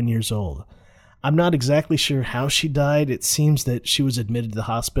 41 years old. I'm not exactly sure how she died. It seems that she was admitted to the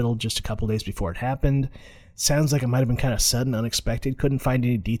hospital just a couple days before it happened. Sounds like it might have been kind of sudden, unexpected. Couldn't find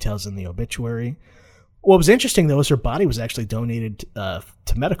any details in the obituary. What was interesting, though, is her body was actually donated to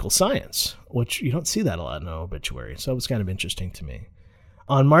medical science, which you don't see that a lot in an obituary. So it was kind of interesting to me.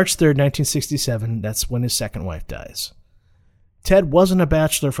 On March 3rd, 1967, that's when his second wife dies. Ted wasn't a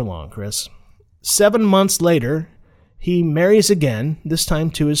bachelor for long, Chris. 7 months later, he marries again, this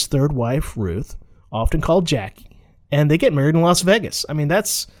time to his third wife, Ruth, often called Jackie, and they get married in Las Vegas. I mean,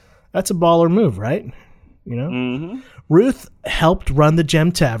 that's a baller move, right? Mm-hmm. Ruth helped run the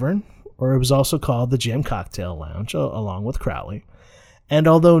Gem Tavern, or it was also called the Gem Cocktail Lounge, along with Crowley. And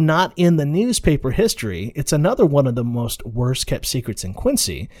although not in the newspaper history, it's another one of the most worst-kept secrets in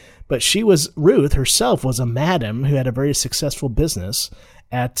Quincy. But Ruth herself was a madam who had a very successful business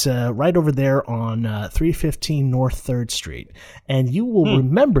at right over there on 315 North 3rd Street. And you will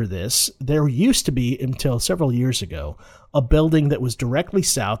remember this. There used to be, until several years ago, a building that was directly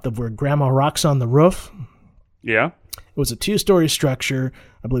south of where Grandma Rocks on the Roof. Yeah. It was a 2-story structure.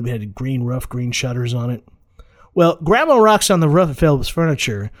 I believe it had a green roof, green shutters on it. Well, Grandma rocks on the roof of Phillips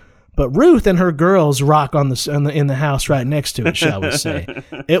Furniture, but Ruth and her girls rock in the house right next to it, shall we say.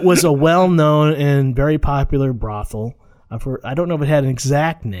 It was a well-known and very popular brothel. I don't know if it had an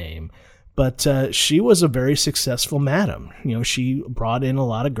exact name, but she was a very successful madam. She brought in a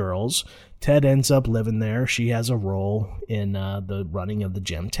lot of girls. Ted ends up living there. She has a role in the running of the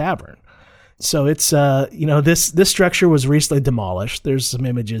Gem Tavern. So it's, this structure was recently demolished. There's some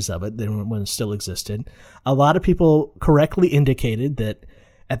images of it when it still existed. A lot of people correctly indicated that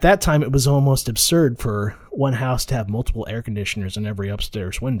at that time it was almost absurd for one house to have multiple air conditioners in every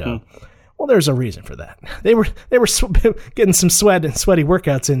upstairs window. Well, there's a reason for that. They were getting some sweaty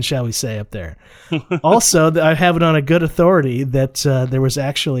workouts in, shall we say, up there. Also, I have it on a good authority that there was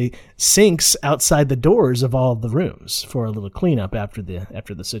actually sinks outside the doors of all of the rooms for a little cleanup after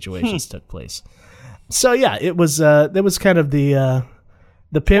the situations took place. So yeah, it was kind of the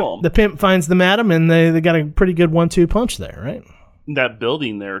pimp finds the madam, and they got a pretty good 1-2 punch there, right? That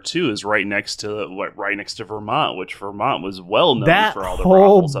building there too is right next to Vermont, which Vermont was well known for all the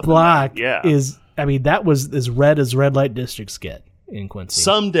brothels up in there. That whole block that was as red as red light districts get in Quincy.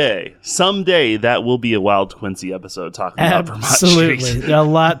 Someday that will be a Wild Quincy episode talking about Vermont Street. Absolutely, a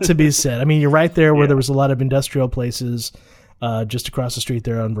lot to be said. I mean, you're right there where there was a lot of industrial places just across the street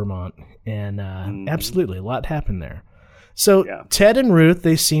there on Vermont, and absolutely a lot happened there. So Ted and Ruth,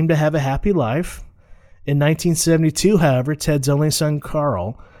 they seem to have a happy life. In 1972, however, Ted's only son,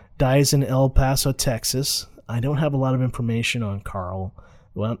 Carl, dies in El Paso, Texas. I don't have a lot of information on Carl.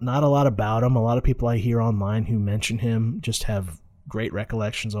 Well, not a lot about him. A lot of people I hear online who mention him just have great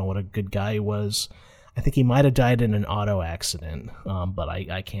recollections on what a good guy he was. I think he might have died in an auto accident, but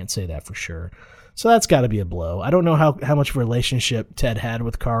I can't say that for sure. So that's got to be a blow. I don't know how much of a relationship Ted had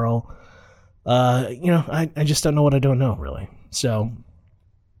with Carl. I just don't know what I don't know, really. So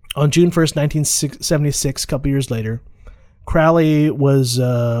on June 1st, 1976, a couple years later, Crowley was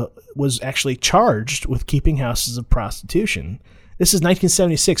actually charged with keeping houses of prostitution. This is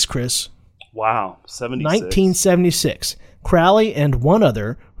 1976, Chris. Wow, 76. 1976. Crowley and one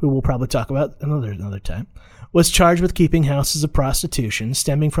other, who we'll probably talk about another time, was charged with keeping houses of prostitution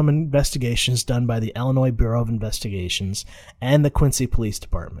stemming from investigations done by the Illinois Bureau of Investigations and the Quincy Police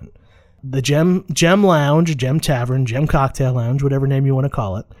Department. The Gem Lounge, Gem Tavern, Gem Cocktail Lounge, whatever name you want to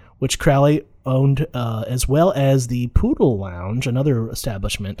call it, which Crowley owned, as well as the Poodle Lounge, another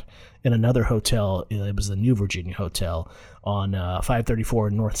establishment in another hotel. It was the New Virginia Hotel on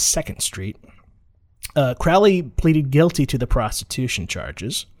 534 North 2nd Street. Crowley pleaded guilty to the prostitution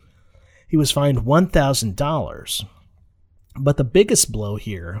charges. He was fined $1,000. But the biggest blow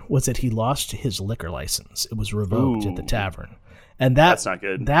here was that he lost his liquor license. It was revoked at the tavern. And that's not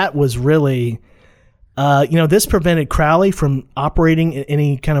good. That was really, this prevented Crowley from operating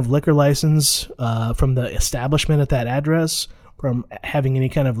any kind of liquor license from the establishment at that address, from having any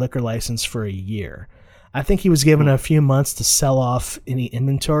kind of liquor license for a year. I think he was given a few months to sell off any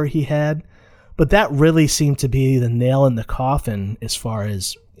inventory he had. But that really seemed to be the nail in the coffin as far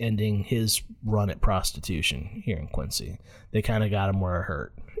as ending his run at prostitution here in Quincy. They kind of got him where it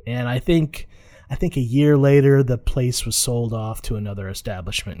hurt. And I think a year later, the place was sold off to another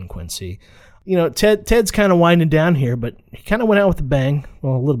establishment in Quincy. Ted's kind of winding down here, but he kind of went out with a bang.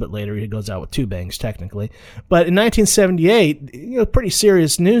 Well, a little bit later, he goes out with two bangs, technically. But in 1978, pretty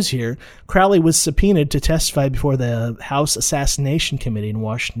serious news here. Crowley was subpoenaed to testify before the House Assassination Committee in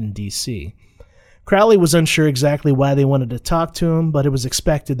Washington, D.C. Crowley was unsure exactly why they wanted to talk to him, but it was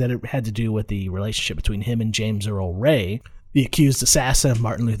expected that it had to do with the relationship between him and James Earl Ray, the accused assassin of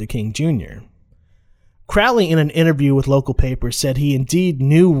Martin Luther King Jr. Crowley, in an interview with local papers, said he indeed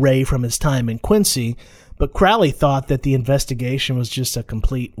knew Ray from his time in Quincy, but Crowley thought that the investigation was just a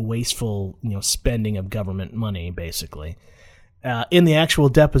complete wasteful, spending of government money, basically. In the actual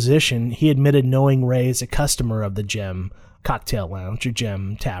deposition, he admitted knowing Ray as a customer of the Gem Cocktail Lounge or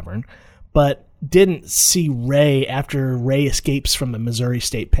Gem Tavern, but didn't see Ray after Ray escapes from the Missouri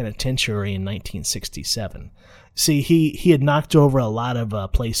State Penitentiary in 1967. See, he had knocked over a lot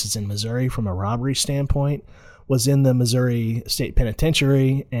of places in Missouri from a robbery standpoint, was in the Missouri State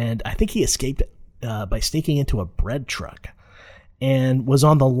Penitentiary, and I think he escaped by sneaking into a bread truck and was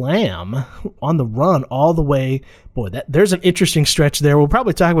on the run all the way. Boy, there's an interesting stretch there. We'll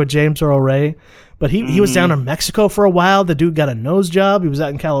probably talk about James Earl Ray, but he was down in Mexico for a while. The dude got a nose job. He was out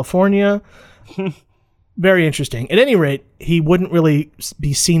in California. Very interesting. At any rate, he wouldn't really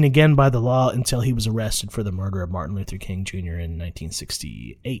be seen again by the law until he was arrested for the murder of Martin Luther King Jr. in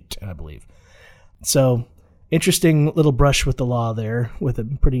 1968, I believe. So, interesting little brush with the law there, with a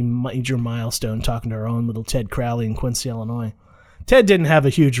pretty major milestone, talking to our own little Ted Crowley in Quincy, Illinois. Ted didn't have a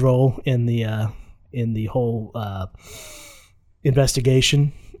huge role in the whole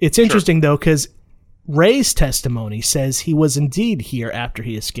investigation. It's interesting, though, because Ray's testimony says he was indeed here after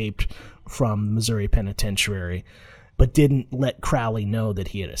he escaped from the Missouri Penitentiary, but didn't let Crowley know that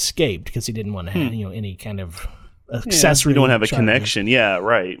he had escaped because he didn't want to have any kind of accessory. You don't have a connection. Yeah,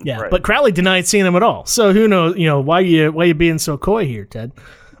 right. Yeah, right. But Crowley denied seeing him at all. So who knows? Why you being so coy here, Ted?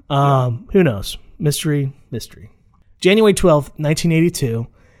 Who knows? Mystery. January 12th, 1982.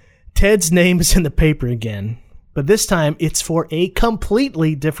 Ted's name is in the paper again, but this time it's for a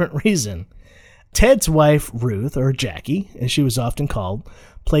completely different reason. Ted's wife, Ruth, or Jackie, as she was often called,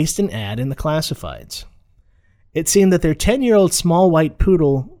 placed an ad in the classifieds. It seemed that their 10-year-old small white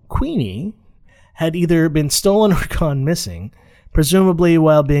poodle, Queenie, had either been stolen or gone missing, presumably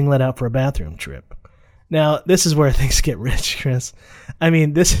while being let out for a bathroom trip. Now, this is where things get rich, Chris. I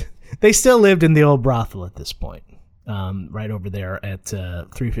mean, they still lived in the old brothel at this point, right over there at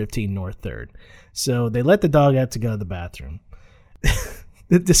 315 North 3rd. So they let the dog out to go to the bathroom.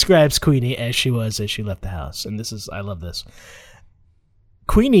 It describes Queenie as she left the house. And I love this.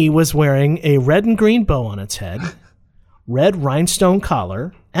 Queenie was wearing a red and green bow on its head, red rhinestone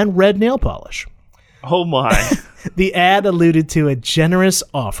collar, and red nail polish. Oh, my. The ad alluded to a generous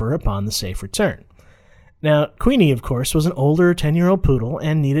offer upon the safe return. Now, Queenie, of course, was an older 10-year-old poodle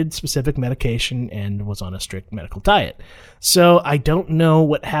and needed specific medication and was on a strict medical diet. So I don't know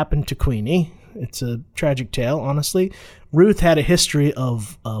what happened to Queenie. It's a tragic tale, honestly. Ruth had a history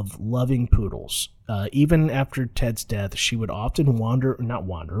of loving poodles. Even after Ted's death, she would often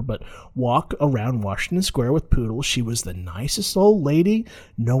walk around Washington Square with poodles. She was the nicest old lady.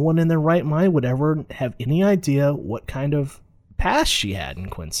 No one in their right mind would ever have any idea what kind of past she had in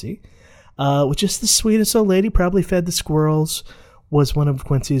Quincy. Which is the sweetest old lady, probably fed the squirrels, was one of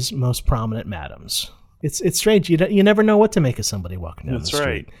Quincy's most prominent madams. It's strange. You never know what to make of somebody walking down the street. That's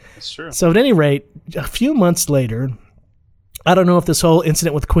right. That's true. So at any rate, a few months later, I don't know if this whole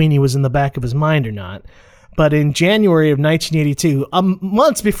incident with Queenie was in the back of his mind or not, but in January of 1982,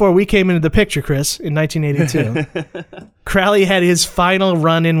 months before we came into the picture, Chris, in 1982, Crowley had his final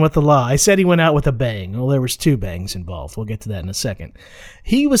run-in with the law. I said he went out with a bang. Well, there was 2 bangs involved. We'll get to that in a second.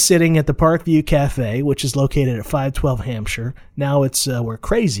 He was sitting at the Parkview Cafe, which is located at 512 Hampshire. Now it's where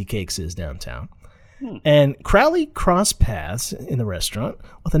Crazy Cakes is downtown. And Crowley crossed paths in the restaurant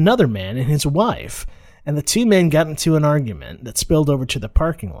with another man and his wife, and the 2 men got into an argument that spilled over to the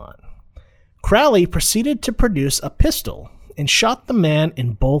parking lot. Crowley proceeded to produce a pistol and shot the man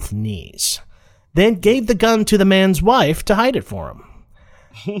in both knees, then gave the gun to the man's wife to hide it for him.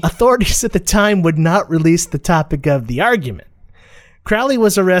 Authorities at the time would not release the topic of the argument. Crowley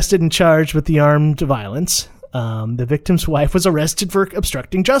was arrested and charged with the armed violence. The victim's wife was arrested for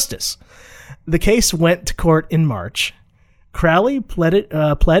obstructing justice. The case went to court in March. Crowley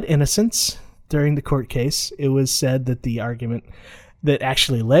pled innocence during the court case. It was said that the argument that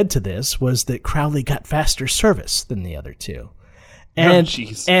actually led to this was that Crowley got faster service than the other 2. And,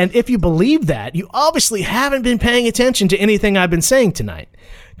 and if you believe that, you obviously haven't been paying attention to anything I've been saying tonight.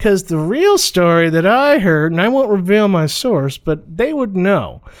 Because the real story that I heard, and I won't reveal my source, but they would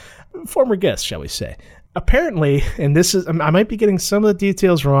know, former guest, shall we say, apparently, and this is, I might be getting some of the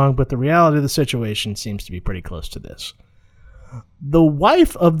details wrong, but the reality of the situation seems to be pretty close to this. The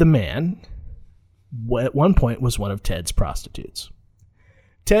wife of the man, at one point, was one of Ted's prostitutes.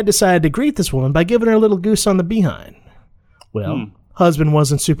 Ted decided to greet this woman by giving her a little goose on the behind. Well, husband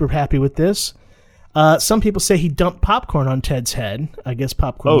wasn't super happy with this. Some people say he dumped popcorn on Ted's head. I guess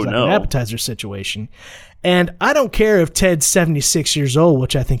popcorn was like an appetizer situation. And I don't care if Ted's 76 years old,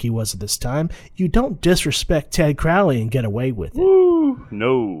 which I think he was at this time. You don't disrespect Ted Crowley and get away with it. Woo,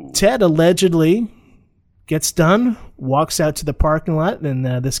 no. Ted allegedly gets done, walks out to the parking lot, and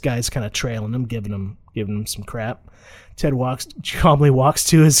this guy's kind of trailing him, giving him some crap. Ted calmly walks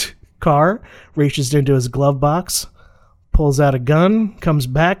to his car, reaches into his glove box, pulls out a gun, comes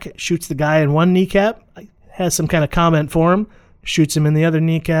back, shoots the guy in one kneecap, has some kind of comment for him, shoots him in the other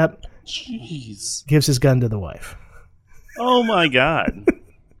kneecap, Jeez. Gives his gun to the wife. Oh my God.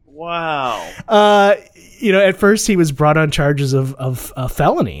 Wow. At first he was brought on charges of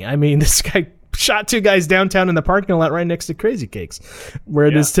felony. I mean, this guy shot 2 guys downtown in the parking lot right next to Crazy Cakes, where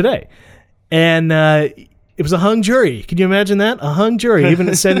it is today. And it was a hung jury. Can you imagine that? A hung jury. Even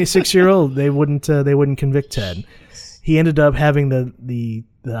at 76-year-old, they wouldn't convict Ted. He ended up having the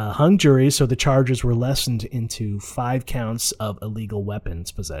hung jury, so the charges were lessened into 5 counts of illegal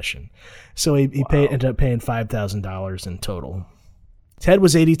weapons possession. So he ended up paying $5,000 in total. Ted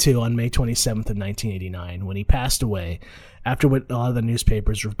was 82 on May 27th of 1989 when he passed away after what a lot of the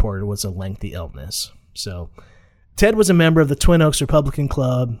newspapers reported was a lengthy illness. So Ted was a member of the Twin Oaks Republican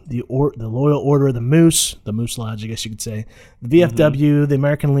Club, the Loyal Order of the Moose Lodge, I guess you could say, the VFW, the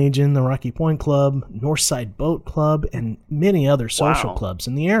American Legion, the Rocky Point Club, Northside Boat Club, and many other social clubs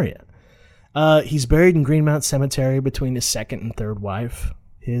in the area. He's buried in Greenmount Cemetery between his second and third wife.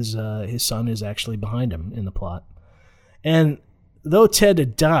 His son is actually behind him in the plot. And though Ted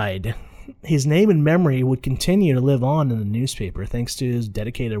had died, his name and memory would continue to live on in the newspaper thanks to his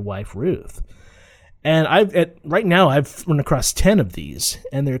dedicated wife, Ruth. And right now I've run across 10 of these,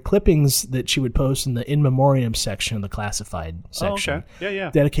 and they're clippings that she would post in the in memoriam section of the classified section,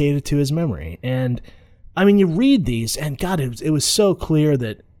 dedicated to his memory. And I mean, you read these, and God, it was so clear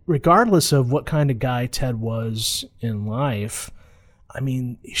that regardless of what kind of guy Ted was in life, I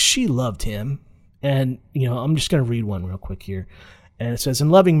mean, she loved him. And I'm just going to read one real quick here, and it says, "In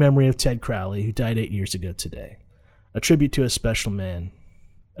loving memory of Ted Crowley, who died 8 years ago today, a tribute to a special man.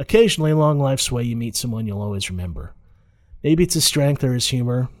 Occasionally, along life's way, you meet someone you'll always remember. Maybe it's his strength or his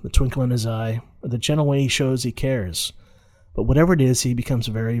humor, the twinkle in his eye, or the gentle way he shows he cares. But whatever it is, he becomes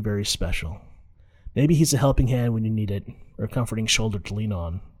very, very special. Maybe he's a helping hand when you need it, or a comforting shoulder to lean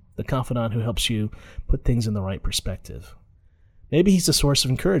on, the confidant who helps you put things in the right perspective. Maybe he's a source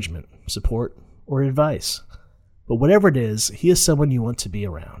of encouragement, support, or advice. But whatever it is, he is someone you want to be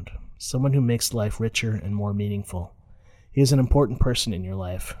around, someone who makes life richer and more meaningful. He is an important person in your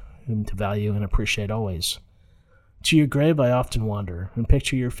life, whom to value and appreciate always. To your grave I often wander, and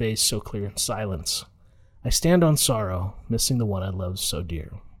picture your face so clear in silence. I stand on sorrow, missing the one I loved so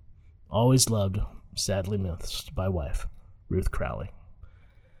dear. Always loved, sadly missed by wife, Ruth Crowley."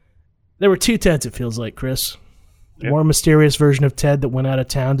 There were 2 Teds, it feels like, Chris. The more mysterious version of Ted that went out of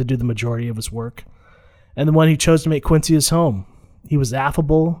town to do the majority of his work, and the one who chose to make Quincy his home. He was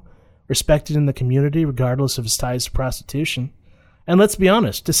affable, respected in the community regardless of his ties to prostitution. And let's be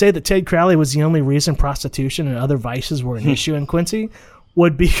honest, to say that Ted Crowley was the only reason prostitution and other vices were an issue in Quincy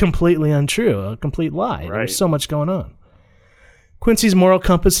would be completely untrue, a complete lie. Right. There was so much going on. Quincy's moral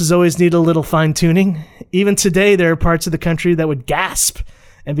compass has always needed a little fine-tuning. Even today, there are parts of the country that would gasp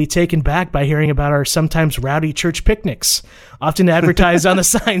and be taken back by hearing about our sometimes rowdy church picnics, often advertised on the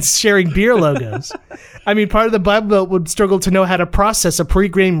signs sharing beer logos. I mean, part of the Bible Belt would struggle to know how to process a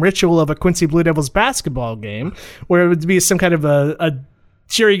pre-game ritual of a Quincy Blue Devils basketball game, where it would be some kind of a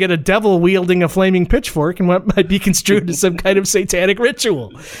cheering at a devil wielding a flaming pitchfork and what might be construed as some kind of satanic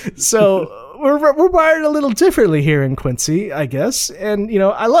ritual. So we're wired a little differently here in Quincy, I guess. And,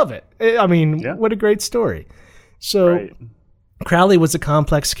 I love it. I mean, What a great story. So... Right. Crowley was a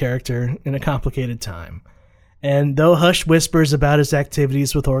complex character in a complicated time, and though hushed whispers about his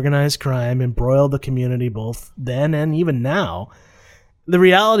activities with organized crime embroiled the community both then and even now, the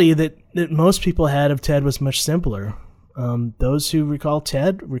reality that most people had of Ted was much simpler. Those who recall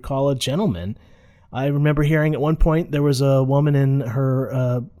Ted recall a gentleman. I remember hearing at one point there was a woman and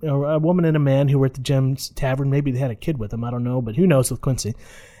a man who were at the Gem's Tavern. Maybe they had a kid with them, I don't know, but who knows with Quincy.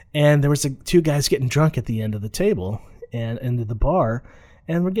 And there was two guys getting drunk at the end of the table and into the bar,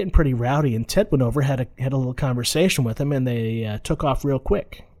 and we're getting pretty rowdy, and Ted went over, had a little conversation with him, and they took off real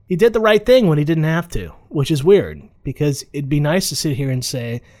quick. He did the right thing when he didn't have to, which is weird, because it'd be nice to sit here and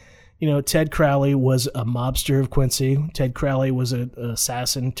say, Ted Crowley was a mobster of Quincy, Ted Crowley was an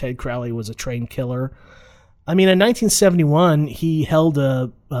assassin, Ted Crowley was a trained killer. I mean, in 1971, he held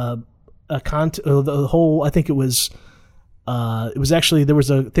the whole, I think it was actually, there was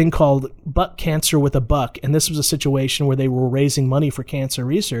a thing called Buck Cancer with a Buck, and this was a situation where they were raising money for cancer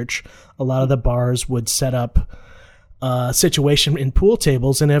research. A lot of the bars would set up a situation in pool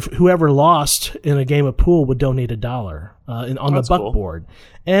tables, and if whoever lost in a game of pool would donate $1 on the Buck board.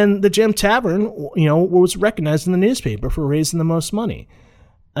 And the Gem Tavern, was recognized in the newspaper for raising the most money.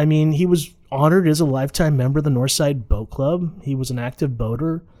 I mean, he was honored as a lifetime member of the Northside Boat Club. He was an active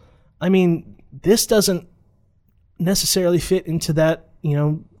boater. I mean, this doesn't necessarily fit into that,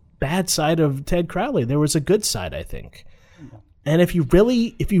 bad side of Ted Crowley. There was a good side, I think. And if you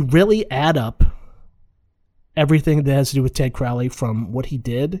really add up everything that has to do with Ted Crowley, from what he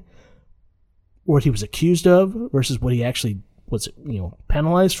did, what he was accused of, versus what he actually was,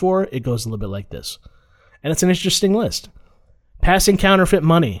 penalized for, it goes a little bit like this. And it's an interesting list. Passing counterfeit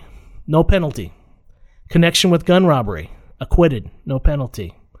money, no penalty. Connection with gun robbery, acquitted, no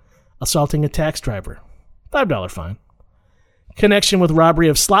penalty. Assaulting a tax driver, $5 fine. Connection with robbery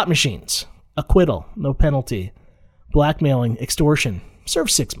of slot machines, acquittal, no penalty. Blackmailing, extortion,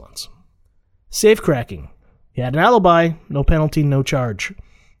 served 6 months. Safe cracking, he had an alibi, no penalty, no charge.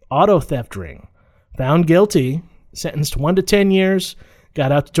 Auto theft ring, found guilty, sentenced 1 to 10 years,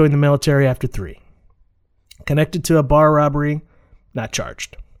 got out to join the military after 3. Connected to a bar robbery, not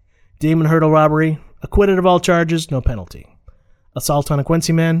charged. Demon hurdle robbery, acquitted of all charges, no penalty. Assault on a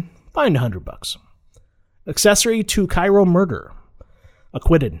Quincy man, fined $100. Accessory to Cairo murder,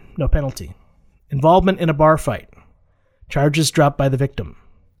 acquitted, no penalty. Involvement in a bar fight, charges dropped by the victim.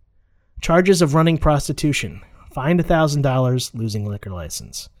 Charges of running prostitution, fined $1,000, losing liquor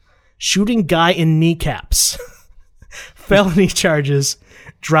license. Shooting guy in kneecaps, felony charges,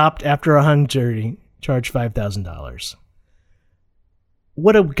 dropped after a hung jury, charged $5,000.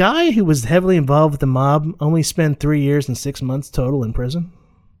 Would a guy who was heavily involved with the mob only spend 3 years and 6 months total in prison?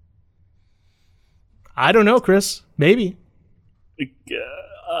 I don't know, Chris. Maybe.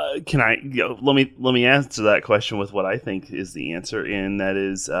 Can I let me answer that question with what I think is the answer, and that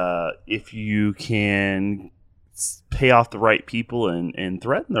is if you can pay off the right people and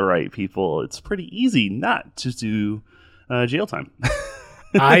threaten the right people, it's pretty easy not to do jail time.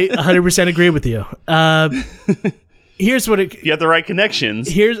 I 100% agree with you. Here's what it. If you have the right connections.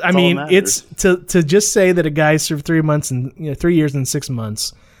 It's to just say that a guy served 3 months and 3 years and 6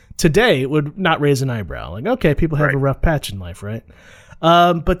 months today would not raise an eyebrow. Like, okay, people have a rough patch in life, right?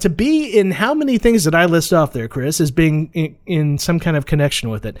 But to be in how many things that I list off there, Chris, as being in some kind of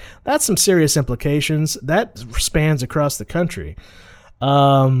connection with it, that's some serious implications. That spans across the country.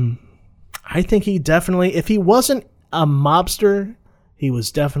 I think he definitely, if he wasn't a mobster, he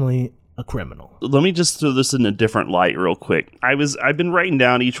was definitely a criminal. Let me just throw this in a different light real quick. I've been writing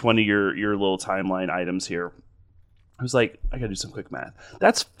down each one of your little timeline items here. I was like, I gotta do some quick math.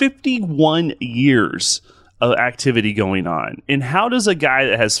 That's 51 years of activity going on. And how does a guy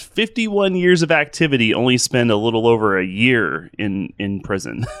that has 51 years of activity only spend a little over a year in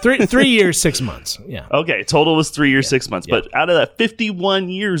prison? 3 years, 6 months. Yeah. Okay. Total was 3 years, 6 months. Yeah. But out of that 51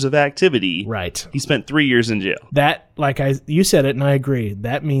 years of activity, right, he spent 3 years in jail. That, you said it and I agree.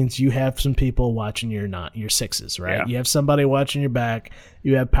 That means you have some people watching your sixes, right? Yeah. You have somebody watching your back.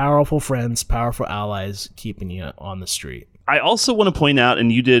 You have powerful friends, powerful allies keeping you on the street. I also want to point out,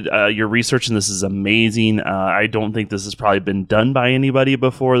 and you did your research, and this is amazing. I don't think this has probably been done by anybody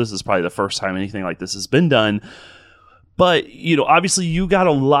before. This is probably the first time anything like this has been done. But, obviously you got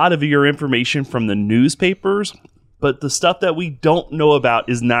a lot of your information from the newspapers, but the stuff that we don't know about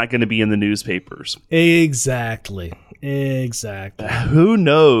is not going to be in the newspapers. Exactly. Who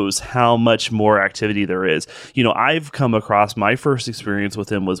knows how much more activity there is? I've come across, my first experience with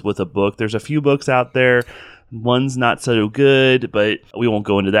him was with a book. There's a few books out there. One's not so good, but we won't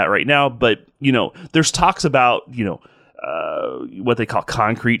go into that right now. But, there's talks about, what they call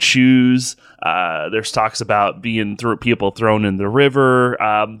concrete shoes. There's talks about people thrown in the river.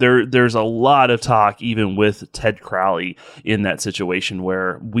 There's a lot of talk, even with Ted Crowley, in that situation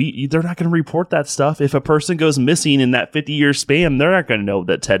where they're not going to report that stuff. If a person goes missing in that 50-year span, they're not going to know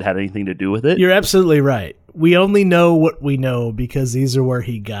that Ted had anything to do with it. You're absolutely right. We only know what we know because these are where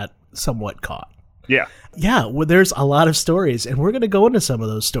he got somewhat caught. Yeah. Yeah, well, there's a lot of stories, and we're going to go into some of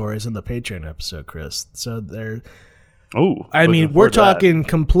those stories in the Patreon episode, Chris. So we're talking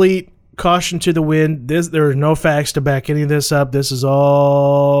complete caution to the wind. There are no facts to back any of this up. This is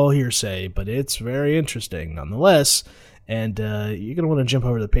all hearsay, but it's very interesting nonetheless. And you're going to want to jump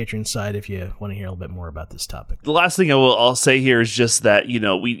over to the Patreon side if you want to hear a little bit more about this topic. The last thing I'll say here is just that,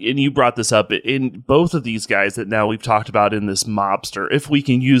 and you brought this up in both of these guys that now we've talked about in this mobster, if we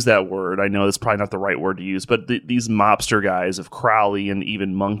can use that word. I know it's probably not the right word to use, but these mobster guys of Crowley and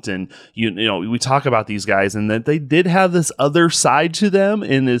even Moncton, we talk about these guys and that they did have this other side to them.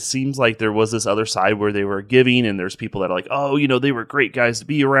 And it seems like there was this other side where they were giving, and there's people that are like, they were great guys to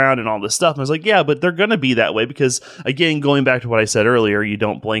be around and all this stuff. And I was like, yeah, but they're going to be that way because, again, going back to what I said earlier, you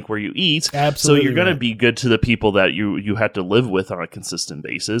don't blank where you eat. Absolutely. So you're going to be good to the people that you have to live with on a consistent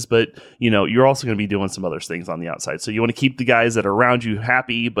basis. But, you're also going to be doing some other things on the outside. So you want to keep the guys that are around you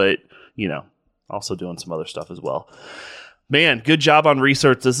happy, but, also doing some other stuff as well. Man, good job on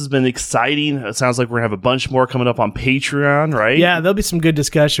research. This has been exciting. It sounds like we're going to have a bunch more coming up on Patreon, right? Yeah, there'll be some good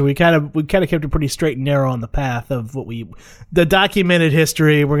discussion. We kind of kept it pretty straight and narrow on the path of the documented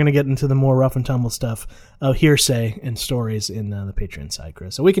history. We're going to get into the more rough and tumble stuff of hearsay and stories in the Patreon side,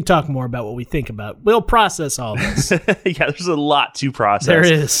 Chris. So we can talk more about what we think about. We'll process all this. Yeah, there's a lot to process. There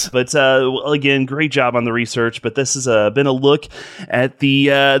is. But again, great job on the research. But this has been a look at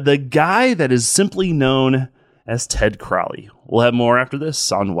the guy that is simply known as Ted Crowley. We'll have more after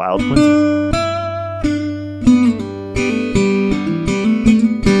this on Wild Quincy.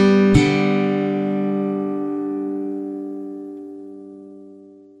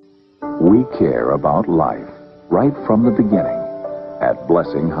 We care about life right from the beginning at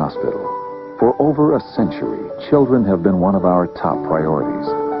Blessing Hospital. For over a century, children have been one of our top priorities.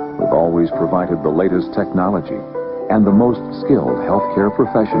 We've always provided the latest technology and the most skilled healthcare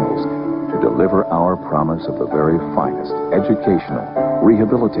professionals to deliver our promise of the very finest educational,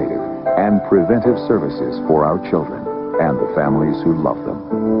 rehabilitative, and preventive services for our children and the families who love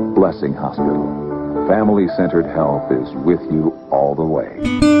them. Blessing Hospital. Family-centered health is with you all the way.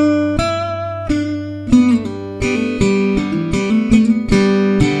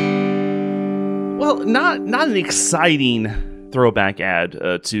 Well, not an exciting throwback ad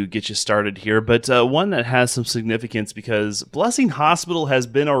to get you started here, but one that has some significance because Blessing Hospital has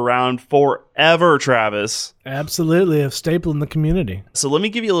been around forever, Travis. Absolutely, a staple in the community. So let me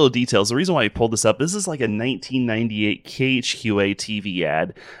give you a little details. The reason why I pulled this up, this is like a 1998 KHQA TV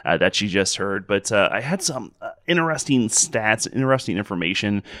ad that you just heard, but I had some interesting stats, interesting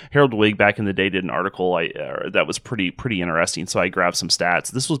information. Harold Wig back in the day did an article that was pretty interesting, so I grabbed some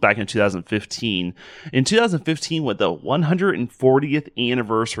stats. This was back in 2015. In 2015, with the 140th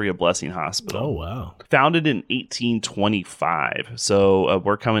anniversary of Blessing Hospital. Oh, wow. Founded in 1825. So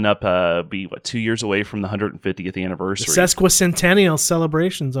we're coming up, 2 years away from the 150th anniversary. The sesquicentennial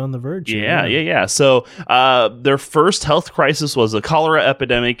celebrations on the verge. Yeah. So their first health crisis was a cholera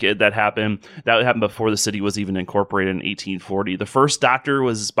epidemic that happened. That happened before the city was even incorporated in 1840. The first doctor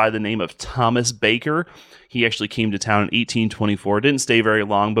was by the name of Thomas Baker. He actually came to town in 1824. Didn't stay very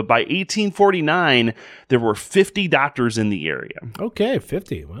long, but by 1849, there were 50 doctors in the area. Okay,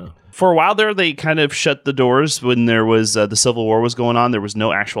 50. Wow. For a while there, they kind of shut the doors when there was the Civil War was going on. There was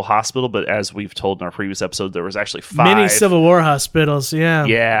no actual hospital, but as we've told in our previous episode, there was actually 5. Many Civil War hospitals, yeah.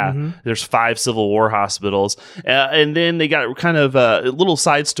 Yeah, There's 5 Civil War hospitals. And then they got kind of a little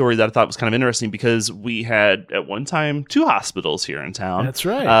side story that I thought was kind of interesting because we had, at one time, 2 hospitals here in town. That's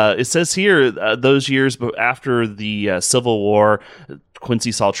right. It says here, those years after the Civil War,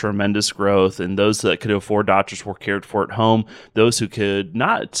 Quincy saw tremendous growth, and those that could afford doctors were cared for at home. Those who could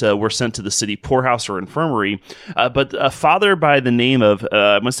not were sent to the city poorhouse or infirmary. But a father by the name of,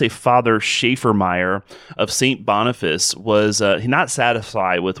 I'm going to say Father Schaefermeyer of St. Boniface was not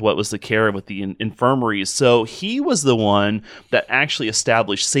satisfied with what was the care with the infirmaries. So he was the one that actually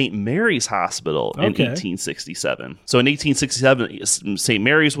established St. Mary's Hospital in 1867. So in 1867, St.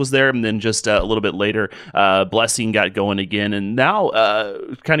 Mary's was there, and then just a little bit later, Blessing got going again. And now,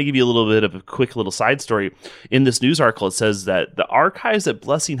 kind of give you a little bit of a quick little side story. In this news article, it says that the archives at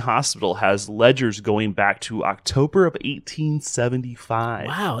Blessing Hospital has ledgers going back to October of 1875.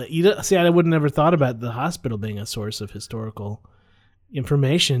 Wow. See, I would have never thought about the hospital being a source of historical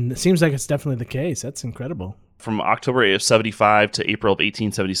information. It seems like it's definitely the case. That's incredible. From October of 75 to April of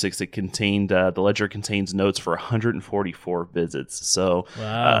 1876, it contained the ledger contains notes for 144 visits. So,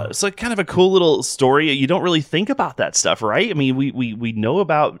 it's like kind of a cool little story. You don't really think about that stuff, right? I mean, we know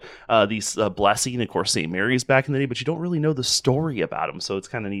about these Blessing, of course, St. Mary's back in the day, but you don't really know the story about them. So it's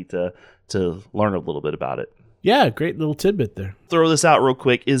kind of neat to learn a little bit about it. Yeah, great little tidbit there. Throw this out real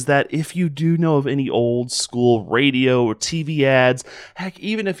quick is that if you do know of any old school radio or TV ads, heck,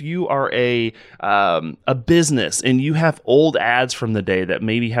 even if you are a business and you have old ads from the day that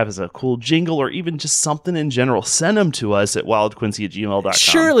maybe have as a cool jingle or even just something in general, send them to us at wildquincy@gmail.com.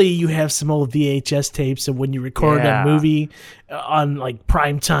 Surely you have some old VHS tapes of when you recorded a movie on like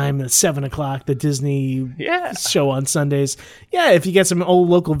prime time at 7 o'clock, the Disney show on Sundays. Yeah, if you get some old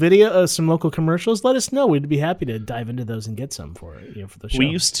local video, some local commercials, let us know. We'd be happy to dive into those and get some for the show. We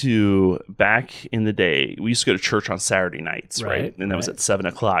used to, back in the day, we used to go to church on Saturday nights, right? And that was at 7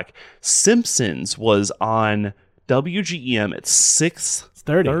 o'clock. Simpsons was on WGEM at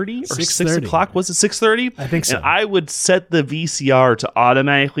 6:30 or 6 o'clock. Was it 6:30? I think so. And I would set the VCR to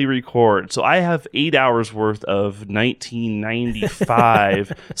automatically record. So I have 8 hours worth of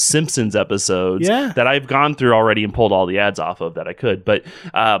 1995 Simpsons episodes that I've gone through already and pulled all the ads off of that I could. But,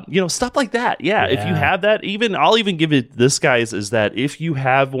 stuff like that. Yeah, if you have that, I'll even give it this, guys, is that if you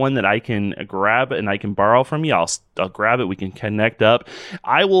have one that I can grab and I can borrow from you, I'll grab it. We can connect up.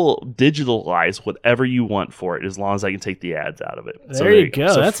 I will digitalize whatever you want for it as long as I can take the ads out of it. There you go.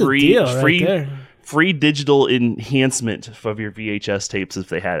 So that's a deal right there. Free digital enhancement of your VHS tapes if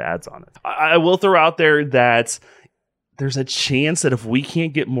they had ads on it. I will throw out there that there's a chance that if we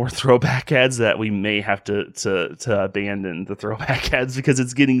can't get more throwback ads, that we may have to abandon the throwback ads because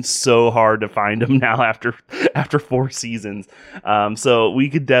it's getting so hard to find them now after 4 seasons. So we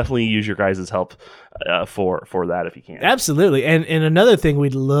could definitely use your guys' help for that if you can. Absolutely. And another thing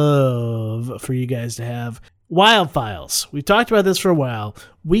we'd love for you guys to have, Wild Files. We've talked about this for a while.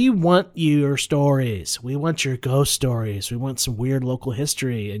 We want your stories. We want your ghost stories. We want some weird local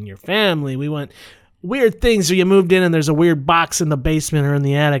history in your family. We want weird things where you moved in and there's a weird box in the basement or in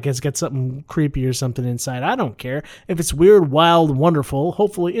the attic. It's got something creepy or something inside. I don't care. If it's weird, wild, wonderful,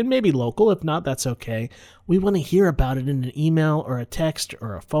 hopefully it may be local. If not, that's okay. We want to hear about it in an email or a text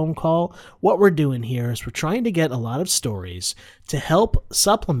or a phone call. What we're doing here is we're trying to get a lot of stories to help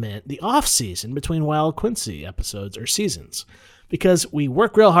supplement the off season between Wild Quincy episodes or seasons. Because we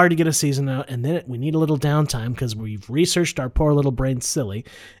work real hard to get a season out, and then we need a little downtime because we've researched our poor little brains silly,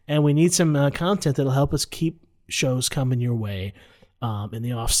 and we need some content that'll help us keep shows coming your way in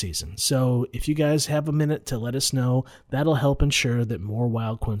the off season. So if you guys have a minute to let us know, that'll help ensure that more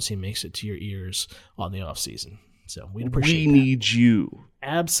Wild Quincy makes it to your ears on the off season. So we'd appreciate that. We need you.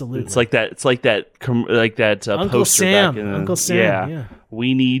 Absolutely. It's like that Uncle poster Sam. back in Uncle Sam. Yeah.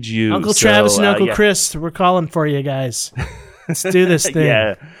 We need you. Uncle Travis and Uncle Chris, we're calling for you guys. Let's do this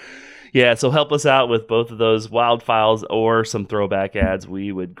thing. Yeah, so help us out with both of those Wild Files or some throwback ads.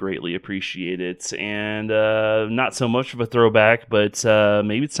 We would greatly appreciate it. And not so much of a throwback, but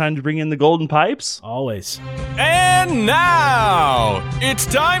maybe it's time to bring in the Golden Pipes. Always. And now, it's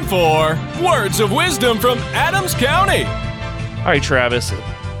time for Words of Wisdom from Adams County. All right, Travis,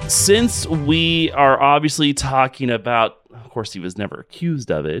 since we are obviously talking about, of course, he was never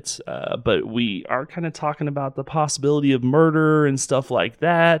accused of it, but we are kind of talking about the possibility of murder and stuff like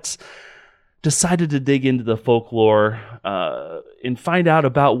that. Decided to dig into the folklore and find out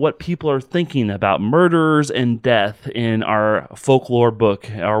about what people are thinking about murderers and death in our folklore book,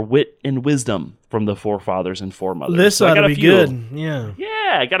 our Wit and Wisdom from the Forefathers and Foremothers. This ought to be good. Yeah,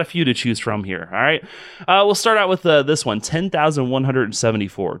 I got a few to choose from here. All right. We'll start out with this one,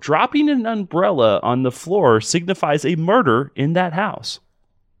 10,174. Dropping an umbrella on the floor signifies a murder in that house.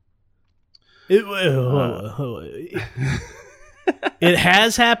 It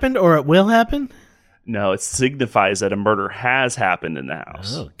has happened or it will happen? No, it signifies that a murder has happened in the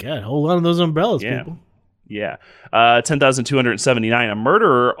house. Oh, God. Hold on to those umbrellas, people. Yeah. 10,279. A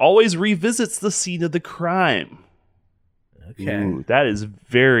murderer always revisits the scene of the crime. Okay. Ooh, that is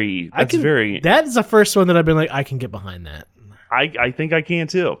very... That is the first one that I've been like, I can get behind that. I think I can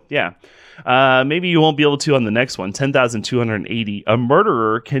too. Yeah. Maybe you won't be able to on the next one. 10,280. A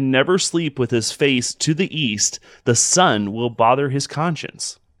murderer can never sleep with his face to the east. The sun will bother his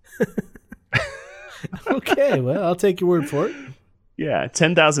conscience. Okay, well, I'll take your word for it. Yeah,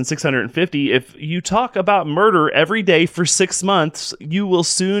 10,650. If you talk about murder every day for 6 months, you will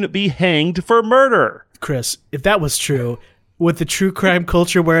soon be hanged for murder. Chris, if that was true, with the true crime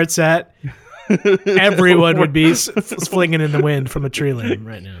culture where it's at, everyone would be flinging in the wind from a tree limb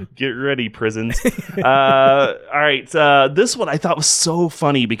right now. Get ready, prisons. All right. This one I thought was so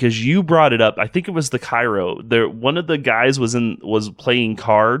funny because you brought it up. I think it was the Cairo. One of the guys was playing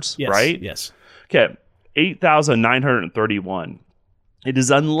cards, yes, right? Yes. Okay. 8,931. It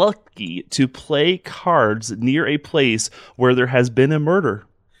is unlucky to play cards near a place where there has been a murder.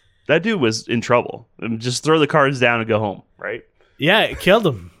 That dude was in trouble. Just throw the cards down and go home, right? Yeah, it killed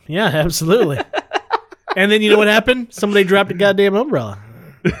him. Yeah, absolutely. And then you know what happened? Somebody dropped a goddamn umbrella.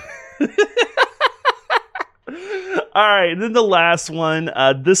 All right, and then the last one.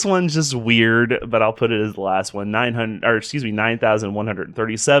 This one's just weird, but I'll put it as the last one.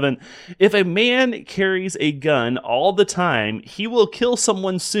 9,137. If a man carries a gun all the time, he will kill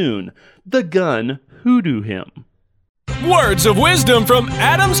someone soon. The gun hoodoo him. Words of wisdom from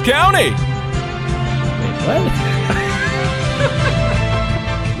Adams County. Wait, what?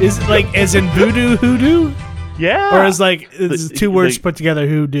 Is it like as in voodoo hoodoo? Yeah. Or is like it's two words put together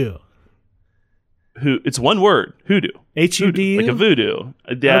hoodoo? It's one word, hoodoo. H-U-D-U? Like a voodoo.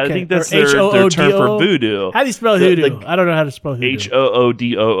 Yeah, Okay. I think that's Or their term H-O-O-D-O? for voodoo. How do you spell hoodoo? I don't know how to spell hoodoo.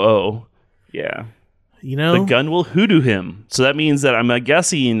 H-O-O-D-O-O. Yeah. You know? The gun will hoodoo him. So that means that I'm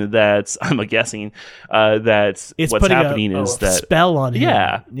guessing that It's what's happening is that spell on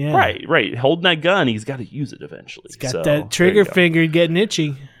him. Yeah. Right. Holding that gun, he's got to use it eventually. He's got that trigger finger getting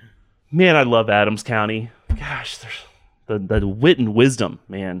itchy. Man, I love Adams County. Gosh, there's the wit and wisdom,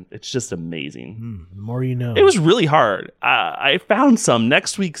 man. It's just amazing. The more you know. It was really hard. I found some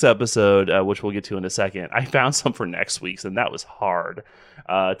next week's episode, which we'll get to in a second. I found some for next week's, and that was hard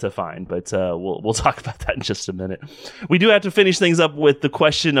to find. But we'll talk about that in just a minute. We do have to finish things up with the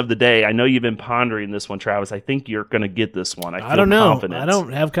question of the day. I know you've been pondering this one, Travis. I think you're going to get this one. I don't know. Confident. I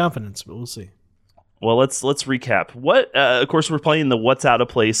don't have confidence, but we'll see. Well, let's recap. Of course, we're playing the What's Out of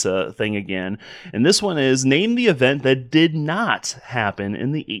Place thing again. And this one is, name the event that did not happen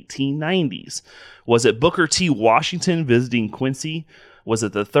in the 1890s. Was it Booker T. Washington visiting Quincy? Was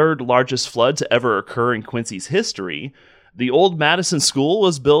it the third largest flood to ever occur in Quincy's history? The old Madison School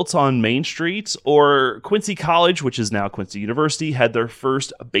was built on Main Street? Or Quincy College, which is now Quincy University, had their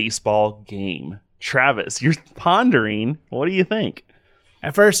first baseball game? Travis, you're pondering. What do you think?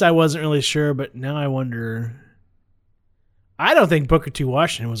 At first, I wasn't really sure, but now I wonder. I don't think Booker T.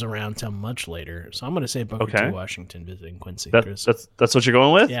 Washington was around until much later, so I'm going to say Booker T. Washington visiting Quincy. That's what you're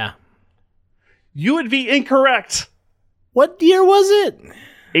going with? Yeah. You would be incorrect. What year was it?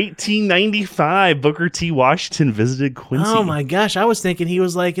 1895. Booker T. Washington visited Quincy. Oh my gosh, I was thinking he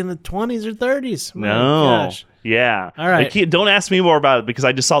was like in the 20s or 30s. No. Gosh. Yeah. All right. Don't ask me more about it because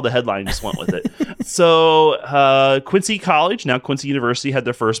I just saw the headline and just went with it. So Quincy College, now Quincy University, had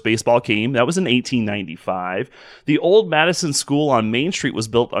their first baseball game. That was in 1895. The old Madison School on Main Street was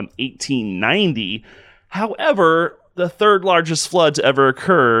built on 1890. However, the third largest flood to ever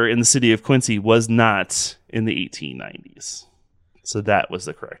occur in the city of Quincy was not in the 1890s. So that was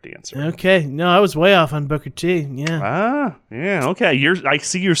the correct answer. Okay. No, I was way off on Booker T. Yeah. Yeah. Okay. I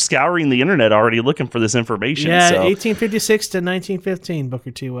see you're scouring the internet already looking for this information. Yeah, so. 1856 to 1915,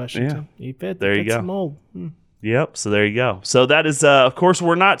 Booker T. Washington. Yeah. There you go. Some old. Yep. So there you go. So that is, of course,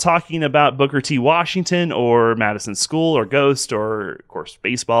 we're not talking about Booker T. Washington or Madison School or Ghost or, of course,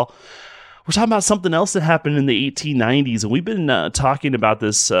 baseball. We're talking about something else that happened in the 1890s, and we've been talking about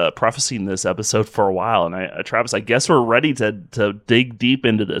this, prophesying this episode for a while. And Travis, I guess we're ready to dig deep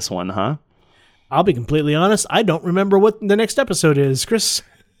into this one, huh? I'll be completely honest. I don't remember what the next episode is, Chris.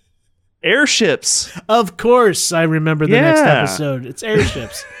 Airships. Of course, I remember the next episode. It's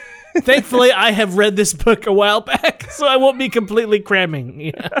airships. Thankfully, I have read this book a while back, so I won't be completely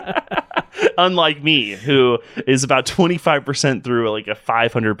cramming. Unlike me, who is about 25% through like a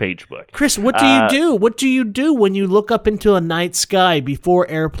 500-page book. Chris, what do you do? What do you do when you look up into a night sky before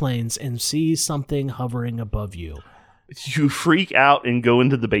airplanes and see something hovering above you? You freak out and go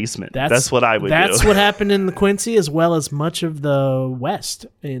into the basement. That's what I would do. That's what happened in the Quincy, as well as much of the West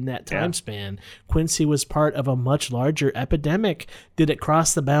in that time span. Quincy was part of a much larger epidemic. Did it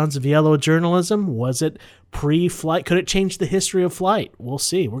cross the bounds of yellow journalism? Was it pre-flight? Could it change the history of flight? We'll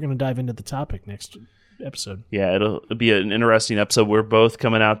see. We're going to dive into the topic next episode. Yeah, it'll be an interesting episode. We're both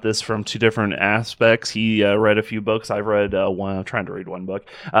coming at this from two different aspects. He read a few books. I've read one. I'm trying to read one book.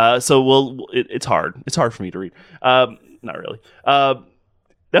 So it's hard. It's hard for me to read. Not really.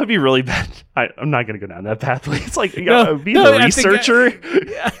 That would be really bad. I'm not going to go down that pathway. It's like being a researcher.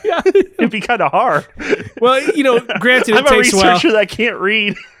 It'd be kind of hard. Well, granted, I'm a researcher that can't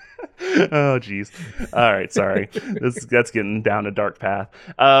read. Oh, geez. All right, sorry. That's getting down a dark path.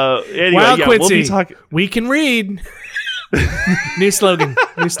 Anyway, wow, Quincy, we'll be we can read. New slogan.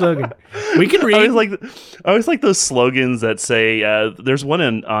 We can read. I always like those slogans that say, there's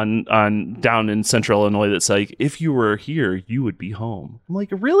one on down in Central Illinois that's like, if you were here, you would be home. I'm like,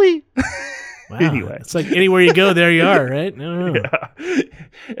 really? Wow. Anyway, it's like anywhere you go, there you are, right? No. Yeah.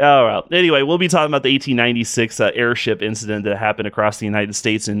 Oh, well. Anyway, we'll be talking about the 1896 airship incident that happened across the United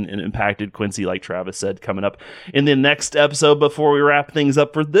States and impacted Quincy, like Travis said, coming up in the next episode. Before we wrap things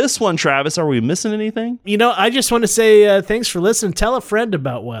up for this one, Travis, are we missing anything? I just want to say thanks for listening. Tell a friend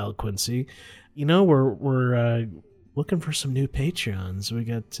about Wild Quincy. We're looking for some new Patreons. We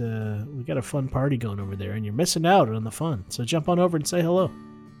got a fun party going over there, and you're missing out on the fun. So jump on over and say hello.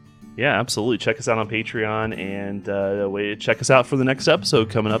 Yeah, absolutely. Check us out on Patreon, and check us out for the next episode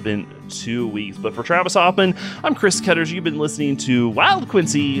coming up in 2 weeks. But for Travis Hoffman, I'm Chris Ketters. You've been listening to Wild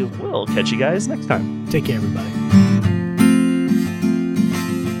Quincy. We'll catch you guys next time. Take care, everybody.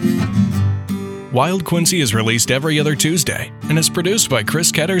 Wild Quincy is released every other Tuesday and is produced by Chris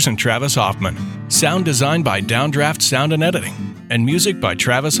Ketters and Travis Hoffman. Sound designed by Downdraft Sound and Editing, and music by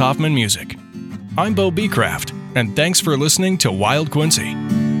Travis Hoffman Music. I'm Bo Beecraft, and thanks for listening to Wild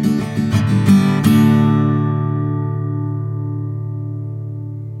Quincy.